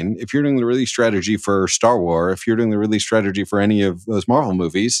 9, if you're doing the release strategy for Star Wars, if you're doing the release strategy for any of those Marvel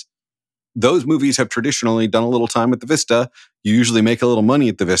movies, those movies have traditionally done a little time at the Vista. You usually make a little money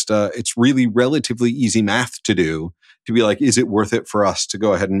at the Vista. It's really relatively easy math to do, to be like, is it worth it for us to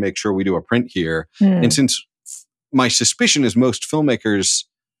go ahead and make sure we do a print here? And since my suspicion is most filmmakers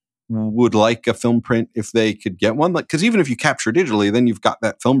would like a film print if they could get one, like, because even if you capture digitally, then you've got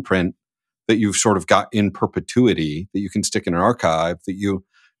that film print that you've sort of got in perpetuity that you can stick in an archive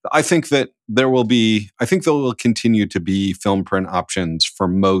I think that there will continue to be film print options for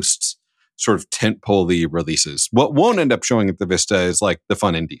most sort of tentpole-y releases. What won't end up showing at the Vista is like the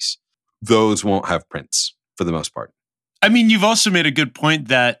fun indies. Those won't have prints for the most part. I mean, you've also made a good point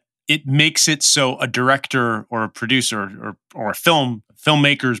that it makes it so a director or a producer or a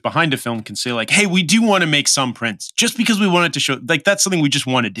filmmakers behind a film can say, like, hey, we do want to make some prints just because we want it to show, like, that's something we just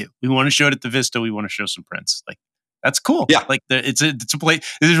want to do. We want to show it at the Vista. We want to show some prints. Like, that's cool. Yeah. Like, it's a place.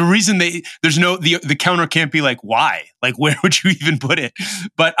 There's a reason the counter can't be like, why? Like, where would you even put it?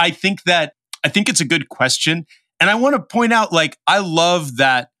 But I think it's a good question. And I want to point out, like, I love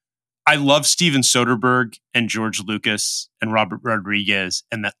Steven Soderbergh and George Lucas and Robert Rodriguez,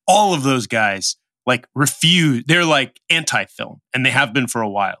 and that all of those guys like refuse. They're like anti-film, and they have been for a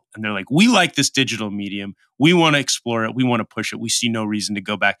while. And they're like, we like this digital medium. We want to explore it. We want to push it. We see no reason to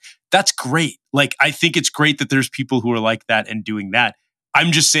go back. That's great. Like, I think it's great that there's people who are like that and doing that.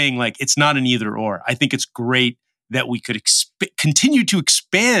 I'm just saying, like, it's not an either or. I think it's great that we could continue to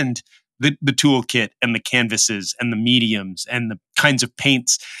expand the toolkit and the canvases and the mediums and the kinds of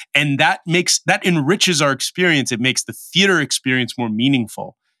paints. And that enriches our experience. It makes the theater experience more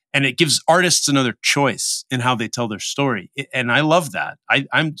meaningful. And it gives artists another choice in how they tell their story. And I love that.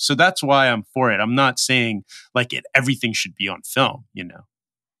 So that's why I'm for it. I'm not saying like everything should be on film,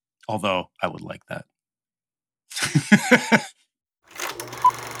 although I would like that.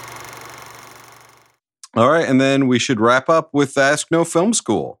 All right. And then we should wrap up with Ask No Film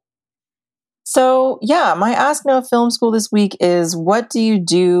School. So, yeah, my Ask No Film School this week is, what do you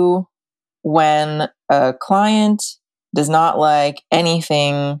do when a client does not like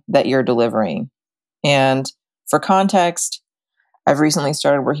anything that you're delivering? And for context, I've recently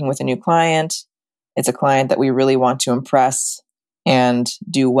started working with a new client. It's a client that we really want to impress and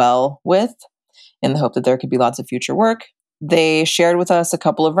do well with, in the hope that there could be lots of future work. They shared with us a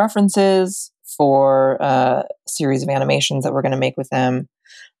couple of references for a series of animations that we're going to make with them.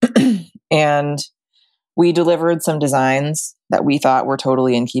 And we delivered some designs that we thought were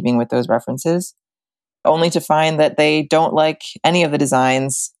totally in keeping with those references, only to find that they don't like any of the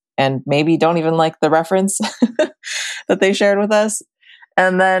designs and maybe don't even like the reference that they shared with us.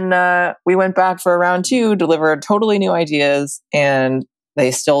 And then we went back for round 2, delivered totally new ideas, and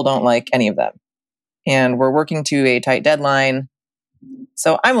they still don't like any of them. And we're working to a tight deadline.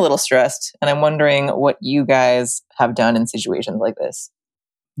 So I'm a little stressed, and I'm wondering what you guys have done in situations like this.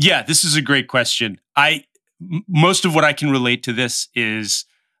 Yeah, this is a great question. Most of what I can relate to this is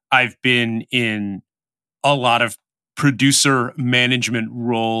I've been in a lot of producer management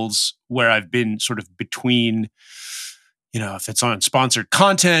roles where I've been sort of between, if it's on sponsored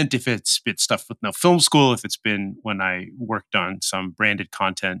content, if it's been stuff with No Film School, if it's been when I worked on some branded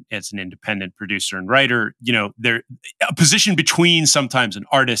content as an independent producer and writer, they're a position between sometimes an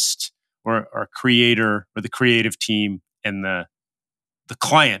artist or a creator or the creative team and the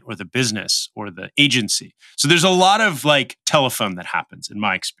client or the business or the agency. So there's a lot of like telephone that happens in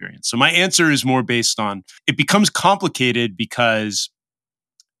my experience. So my answer is more based on, it becomes complicated because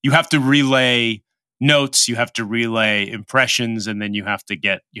you have to relay notes, you have to relay impressions, and then you have to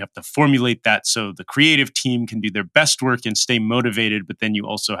formulate that so the creative team can do their best work and stay motivated, but then you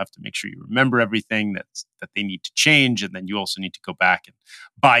also have to make sure you remember everything that they need to change, and then you also need to go back and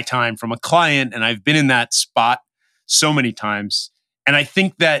buy time from a client. And I've been in that spot so many times. And I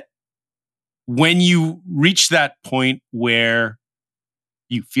think that when you reach that point where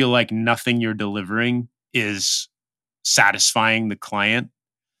you feel like nothing you're delivering is satisfying the client,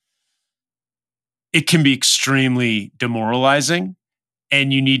 it can be extremely demoralizing,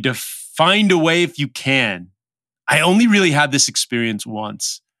 and you need to find a way, if you can. I only really had this experience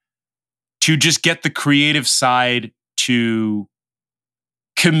once, to just get the creative side to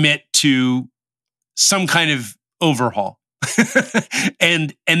commit to some kind of overhaul.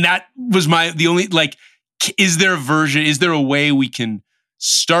 and that was the only, like, is there a way we can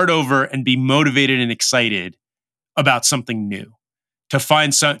start over and be motivated and excited about something new? To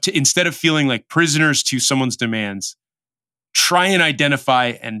find instead of feeling like prisoners to someone's demands, try and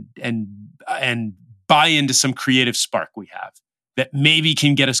identify and buy into some creative spark we have that maybe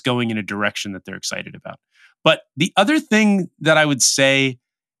can get us going in a direction that they're excited about. But the other thing that I would say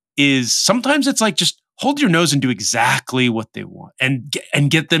is sometimes it's like, just hold your nose and do exactly what they want, and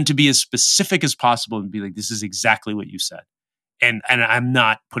get them to be as specific as possible and be like, this is exactly what you said. And I'm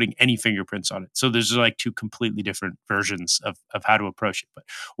not putting any fingerprints on it. So there's like 2 completely different versions of how to approach it. But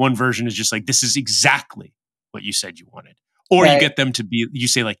one version is just like, this is exactly what you said you wanted. Or Right. you get them to you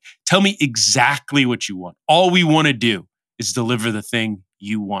say like, tell me exactly what you want. All we want to do is deliver the thing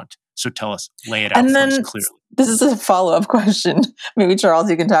you want. So tell us, lay it out for us clearly. This is a follow-up question. Maybe Charles,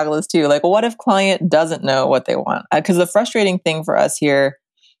 you can tackle this too. Like, what if client doesn't know what they want? Because the frustrating thing for us here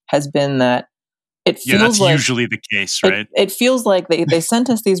has been that it feels that's like usually the case, right? It feels like they sent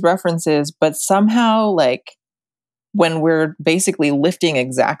us these references, but somehow, like, when we're basically lifting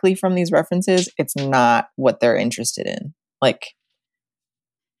exactly from these references, it's not what they're interested in. Like,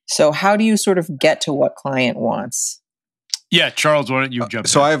 so how do you sort of get to what client wants? Yeah, Charles, why don't you jump in?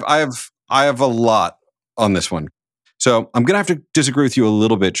 So I have a lot on this one. So I'm going to have to disagree with you a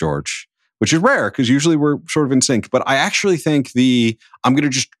little bit, George, which is rare because usually we're sort of in sync. But I actually think I'm going to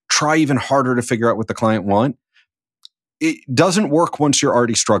just try even harder to figure out what the client want. It doesn't work once you're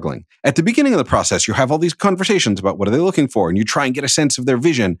already struggling. At the beginning of the process, you have all these conversations about what are they looking for, and you try and get a sense of their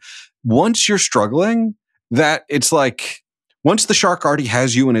vision. Once you're struggling, that it's like, once the shark already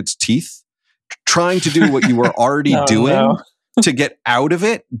has you in its teeth, trying to do what you were already doing to get out of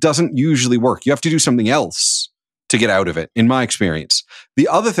it doesn't usually work. You have to do something else to get out of it, in my experience. The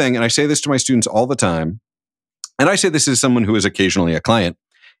other thing, and I say this to my students all the time, and I say this as someone who is occasionally a client,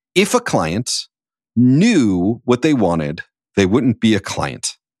 if a client knew what they wanted, they wouldn't be a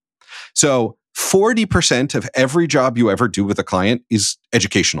client. So 40% of every job you ever do with a client is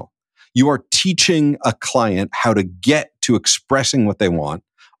educational. You are teaching a client how to get to expressing what they want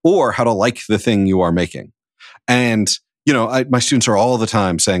or how to like the thing you are making. And, my students are all the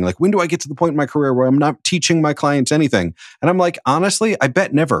time saying, like, when do I get to the point in my career where I'm not teaching my clients anything? And I'm like, honestly, I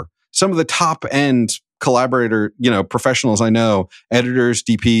bet never. Some of the top end collaborator, professionals I know, editors,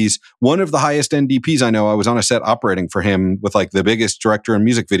 DPs, one of the highest end DPs I know, I was on a set operating for him with like the biggest director in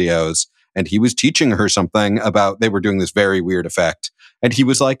music videos. And he was teaching her something about, they were doing this very weird effect. And he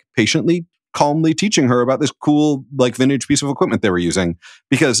was like patiently, calmly teaching her about this cool, like vintage piece of equipment they were using.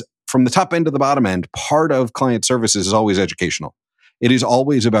 Because from the top end to the bottom end, part of client services is always educational. It is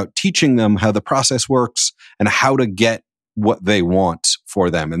always about teaching them how the process works and how to get what they want for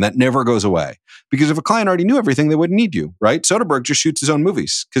them. And that never goes away. Because if a client already knew everything, they wouldn't need you, right? Soderbergh just shoots his own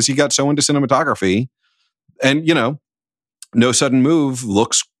movies because he got so into cinematography. And, No Sudden Move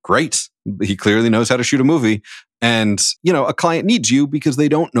looks great. He clearly knows how to shoot a movie. And, a client needs you because they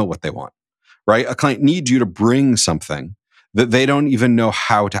don't know what they want, right? A client needs you to bring something that they don't even know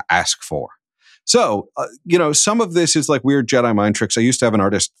how to ask for. So, some of this is like weird Jedi mind tricks. I used to have an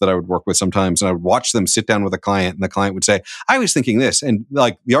artist that I would work with sometimes, and I would watch them sit down with a client, and the client would say, I was thinking this. And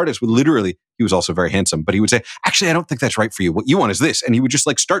like the artist would literally, he was also very handsome, but he would say, actually, I don't think that's right for you. What you want is this. And he would just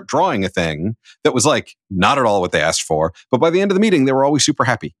like start drawing a thing that was like not at all what they asked for. But by the end of the meeting, they were always super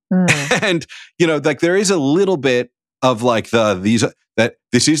happy. And, like there is a little bit of like that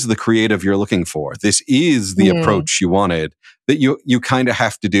this is the creative you're looking for. This is the approach you wanted that you kind of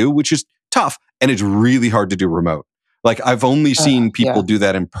have to do, which is tough. And it's really hard to do remote. Like I've only seen people do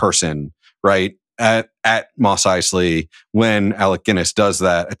that in person, right? At Mos Eisley, when Alec Guinness does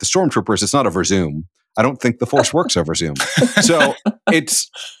that. At the Stormtroopers, it's not over Zoom. I don't think the Force works over Zoom. So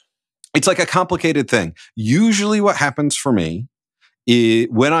it's like a complicated thing. Usually what happens for me is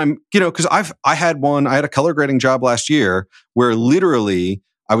when I'm, because I had a color grading job last year where literally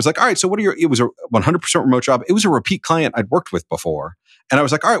I was like, all right, so it was a 100% remote job. It was a repeat client I'd worked with before. And I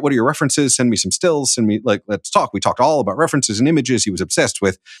was like, all right, what are your references? Send me some stills. Let's talk. We talked all about references and images. He was obsessed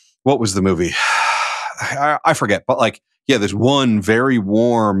with, what was the movie? I forget, but like, yeah, there's one very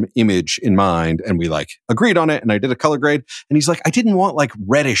warm image in mind and we like agreed on it and I did a color grade. And he's like, I didn't want like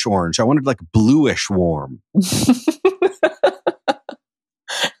reddish orange. I wanted like bluish warm.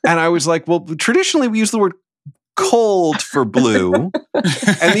 And I was like, well, traditionally we use the word cold for blue.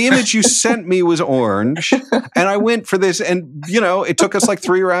 And the image you sent me was orange. And I went for this. And, it took us like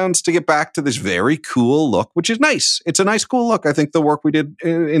 3 rounds to get back to this very cool look, which is nice. It's a nice, cool look. I think the work we did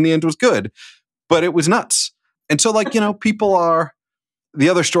in the end was good, but it was nuts. And so like, people are, the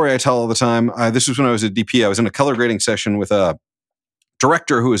other story I tell all the time, this was when I was a DP. I was in a color grading session with a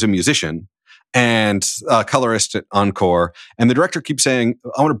director who is a musician and a colorist at Encore. And the director keeps saying,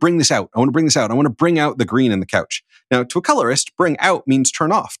 I want to bring this out. I want to bring this out. I want to bring out the green in the couch. Now, to a colorist, bring out means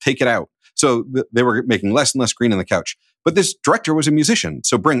turn off, take it out. So they were making less and less green in the couch. But this director was a musician.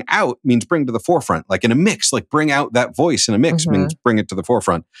 So bring out means bring to the forefront. Like in a mix, like bring out that voice in a mix means bring it to the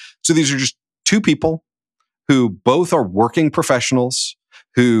forefront. So these are just 2 people who both are working professionals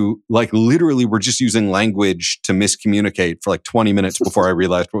who like literally were just using language to miscommunicate for like 20 minutes before I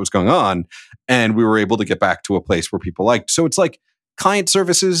realized what was going on. And we were able to get back to a place where people liked. So it's like client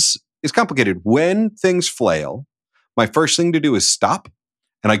services is complicated. When things flail, my first thing to do is stop.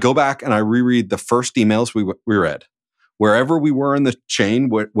 And I go back and I reread the first emails we read. Wherever we were in the chain,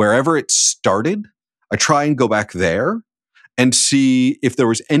 wherever it started, I try and go back there and see if there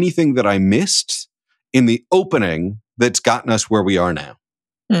was anything that I missed in the opening that's gotten us where we are now.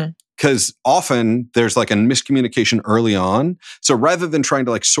 Because often there's like a miscommunication early on. So rather than trying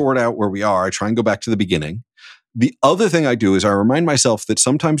to like sort out where we are, I try and go back to the beginning. The other thing I do is I remind myself that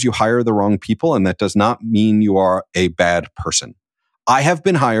sometimes you hire the wrong people and that does not mean you are a bad person. I have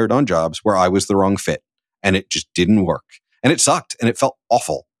been hired on jobs where I was the wrong fit and it just didn't work. And it sucked and it felt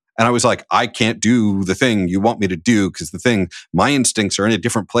awful. And I was like, I can't do the thing you want me to do because my instincts are in a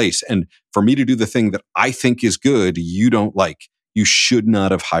different place. And for me to do the thing that I think is good, you don't like. You should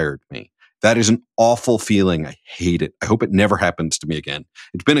not have hired me. That is an awful feeling. I hate it. I hope it never happens to me again.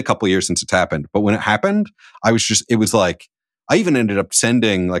 It's been a couple of years since it's happened. But when it happened, it was like, I even ended up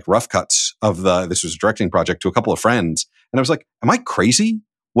sending like rough cuts of this was a directing project to a couple of friends. And I was like, am I crazy?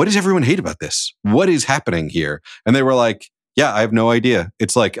 What does everyone hate about this? What is happening here? And they were like, yeah, I have no idea.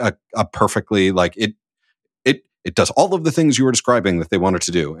 It's like a perfectly like it does all of the things you were describing that they wanted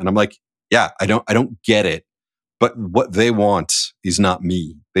to do. And I'm like, yeah, I don't get it. But what they want is not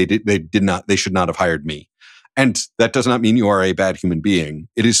me. They should not have hired me. And that does not mean you are a bad human being.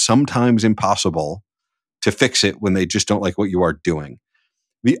 It is sometimes impossible to fix it when they just don't like what you are doing.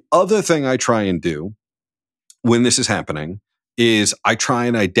 The other thing I try and do when this is happening is I try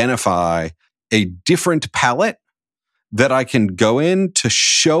and identify a different palette that I can go in to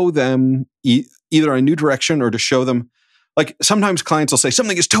show them either a new direction or to show them, like sometimes clients will say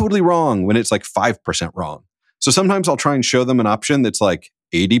something is totally wrong when it's like 5% wrong. So sometimes I'll try and show them an option that's like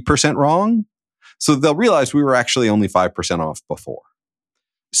 80% wrong. So they'll realize we were actually only 5% off before.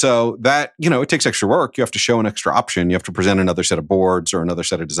 So that, it takes extra work. You have to show an extra option. You have to present another set of boards or another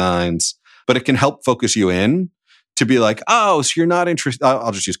set of designs, but it can help focus you in to be like, oh, so you're not interested.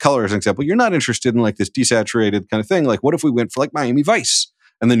 I'll just use color as an example. You're not interested in like this desaturated kind of thing. Like, what if we went for like Miami Vice?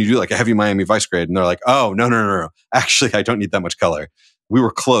 And then you do like a heavy Miami Vice grade and they're like, oh, no. Actually, I don't need that much color. We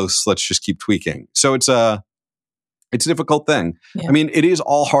were close. Let's just keep tweaking. So it's a difficult thing. Yeah. I mean, it is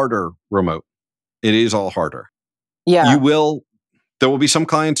all harder remote. It is all harder. Yeah. There will be some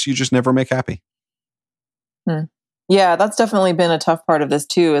clients you just never make happy. Yeah, that's definitely been a tough part of this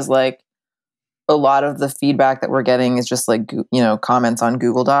too, is like a lot of the feedback that we're getting is just like, comments on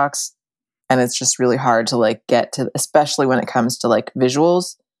Google Docs. And it's just really hard to like get to, especially when it comes to like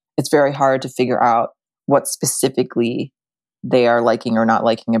visuals. It's very hard to figure out what specifically they are liking or not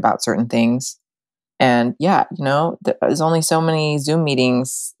liking about certain things. And yeah, there's only so many Zoom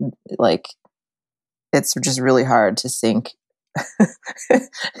meetings. Like, it's just really hard to sync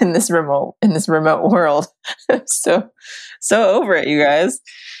in this remote world. so over it, you guys.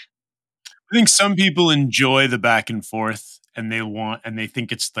 I think some people enjoy the back and forth and they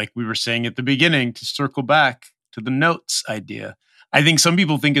think it's like we were saying at the beginning, to circle back to the notes idea. I think some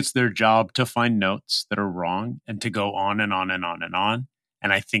people think it's their job to find notes that are wrong and to go on and on and on and on.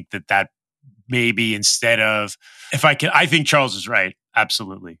 And I think that maybe instead of, I think Charles is right.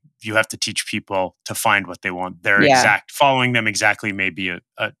 Absolutely. You have to teach people to find what they want. Following them exactly may be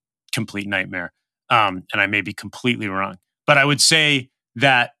a complete nightmare. And I may be completely wrong. But I would say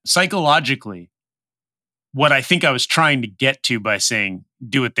that psychologically, what I think I was trying to get to by saying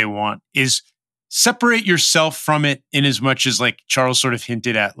do what they want is separate yourself from it, in as much as like Charles sort of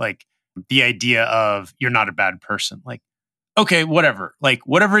hinted at, like the idea of you're not a bad person. Like, okay, whatever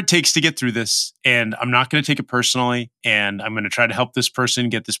it takes to get through this. And I'm not going to take it personally. And I'm going to try to help this person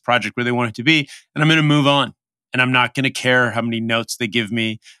get this project where they want it to be. And I'm going to move on. And I'm not going to care how many notes they give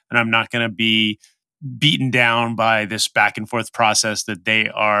me. And I'm not going to be beaten down by this back and forth process that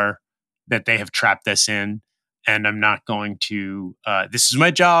they have trapped us in. And I'm not going to, this is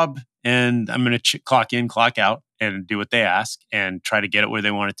my job. And I'm going to clock in, clock out, and do what they ask and try to get it where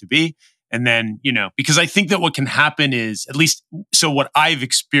they want it to be. And then, because I think that what can happen is, at least, so what I've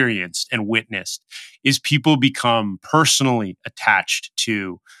experienced and witnessed is people become personally attached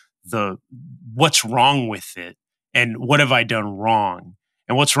to what's wrong with it and what have I done wrong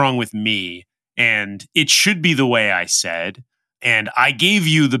and what's wrong with me. And it should be the way I said, and I gave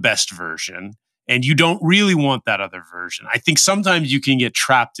you the best version and you don't really want that other version. I think sometimes you can get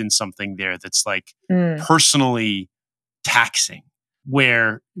trapped in something there that's like personally taxing,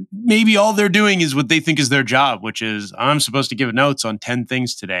 where maybe all they're doing is what they think is their job, which is, I'm supposed to give notes on 10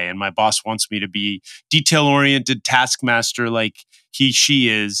 things today. And my boss wants me to be detail-oriented taskmaster like she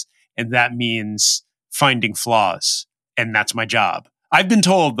is. And that means finding flaws. And that's my job. I've been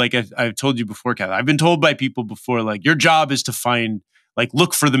told, like I've told you before, Kathy, I've been told by people before, like, your job is to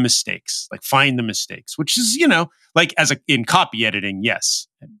look for the mistakes, like find the mistakes, which is, like in copy editing. Yes.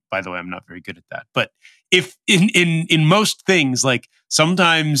 And by the way, I'm not very good at that. But if in most things, like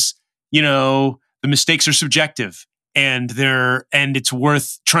sometimes, the mistakes are subjective and it's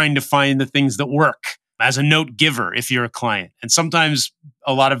worth trying to find the things that work as a note giver if you're a client. And sometimes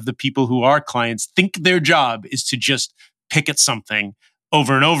a lot of the people who are clients think their job is to just pick at something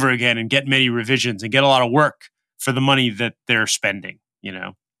over and over again and get many revisions and get a lot of work for the money that they're spending,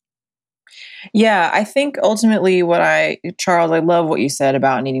 Yeah, I think ultimately Charles, I love what you said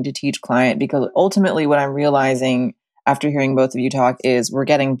about needing to teach client, because ultimately what I'm realizing after hearing both of you talk is we're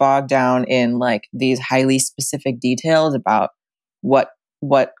getting bogged down in like these highly specific details about what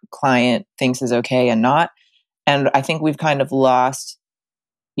client thinks is okay and not. And I think we've kind of lost,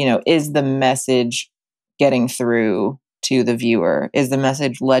 is the message getting through to the viewer? Is the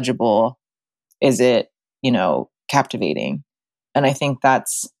message legible? Is it, captivating? And I think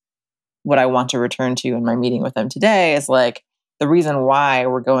that's what I want to return to in my meeting with them today, is like the reason why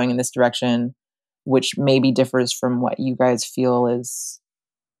we're going in this direction, which maybe differs from what you guys feel is,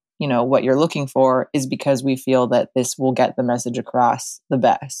 what you're looking for, is because we feel that this will get the message across the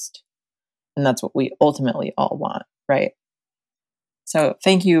best. And that's what we ultimately all want, right? So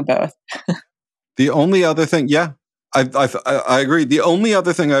thank you both. The only other thing, I agree. The only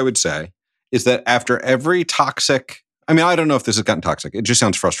other thing I would say is that after every toxic, I mean, I don't know if this has gotten toxic. It just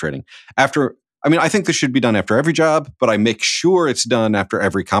sounds frustrating. I think this should be done after every job, but I make sure it's done after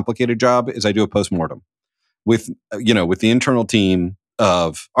every complicated job is I do a postmortem with the internal team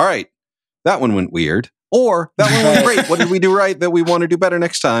of, all right, that one went weird. Or that one went great. What did we do right that we want to do better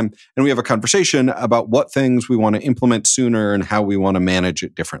next time? And we have a conversation about what things we want to implement sooner and how we want to manage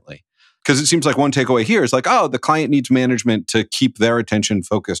it differently. Because it seems like one takeaway here is like, oh, the client needs management to keep their attention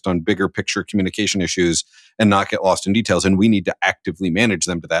focused on bigger picture communication issues and not get lost in details. And we need to actively manage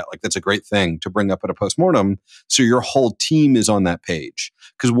them to that. Like, that's a great thing to bring up at a postmortem. So your whole team is on that page.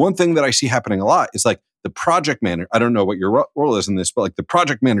 Because one thing that I see happening a lot is like the project manager, I don't know what your role is in this, but like the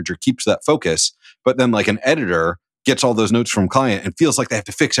project manager keeps that focus. But then like an editor gets all those notes from client and feels like they have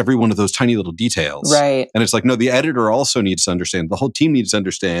to fix every one of those tiny little details. Right. And it's like, no, the editor also needs to understand. The whole team needs to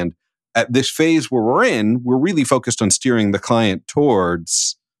understand at this phase where we're in, we're really focused on steering the client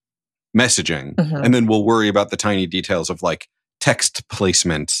towards messaging. Mhm. And then we'll worry about the tiny details of like text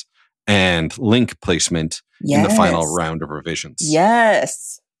placement and link placement in the final round of revisions.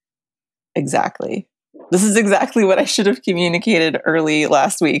 Yes. Exactly. This is exactly what I should have communicated early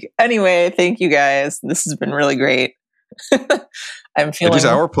last week. Anyway, thank you guys. This has been really great. I'm It is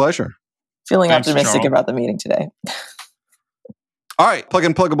our pleasure. feeling Thanks, optimistic Charles. about the meeting today. All right, Plug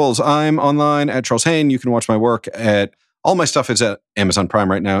and Pluggables. I'm online at Charles Hain. You can watch my work at all my stuff is at Amazon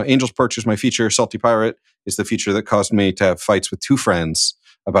Prime right now. Angel's Perch is my feature. Salty Pirate is the feature that caused me to have fights with two friends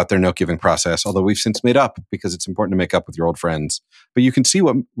about their note giving process, although we've since made up because it's important to make up with your old friends. But you can see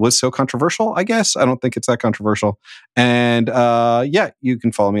what was so controversial, I guess. I don't think it's that controversial. And you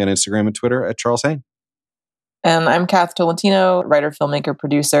can follow me on Instagram and Twitter at Charles Hain. And I'm Kath Tolentino, writer, filmmaker,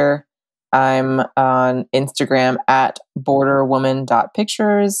 producer. I'm on Instagram at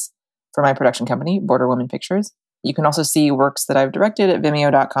borderwoman.pictures for my production company, Border Woman Pictures. You can also see works that I've directed at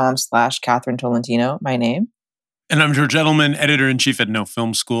vimeo.com/Catherine Tolentino, my name. And I'm George Edelman, editor-in-chief at No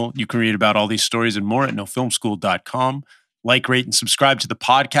Film School. You can read about all these stories and more at nofilmschool.com. Like, rate, and subscribe to the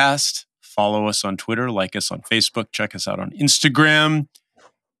podcast. Follow us on Twitter, like us on Facebook, check us out on Instagram.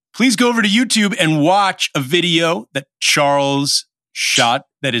 Please go over to YouTube and watch a video that Charles shot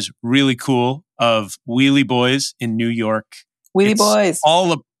that is really cool of Wheelie Boys in New York. Wheelie Boys.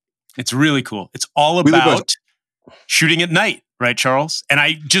 It's really cool. It's all Wheelie Boys. about shooting at night, right, Charles? And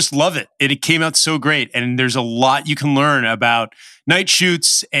I just love it. It came out so great. And there's a lot you can learn about night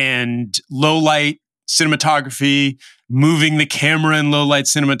shoots and low light cinematography, moving the camera in low light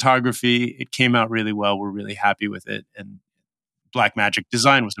cinematography. It came out really well. We're really happy with it. And Blackmagic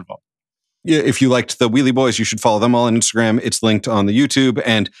Design was involved. Yeah, if you liked the Wheelie Boys, you should follow them all on Instagram. It's linked on the YouTube,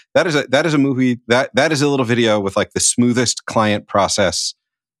 and that is a movie that is a little video with like the smoothest client process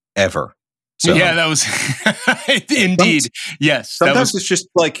ever. So, Yeah, that was indeed. Yes. Sometimes it's just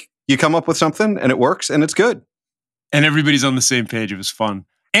like you come up with something and it works and it's good. And everybody's on the same page. It was fun.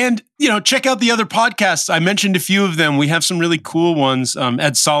 And, check out the other podcasts. I mentioned a few of them. We have some really cool ones.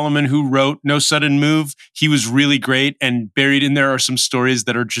 Ed Solomon, who wrote No Sudden Move, he was really great. And buried in there are some stories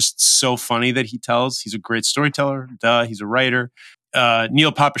that are just so funny that he tells. He's a great storyteller. He's a writer.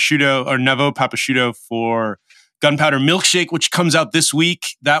 Nevo Papasciuto for Gunpowder Milkshake, which comes out this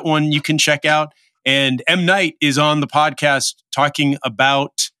week. That one you can check out. And M. Night is on the podcast talking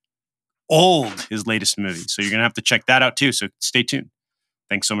about Old, his latest movie. So you're going to have to check that out too. So stay tuned.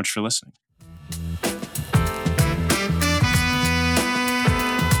 Thanks so much for listening.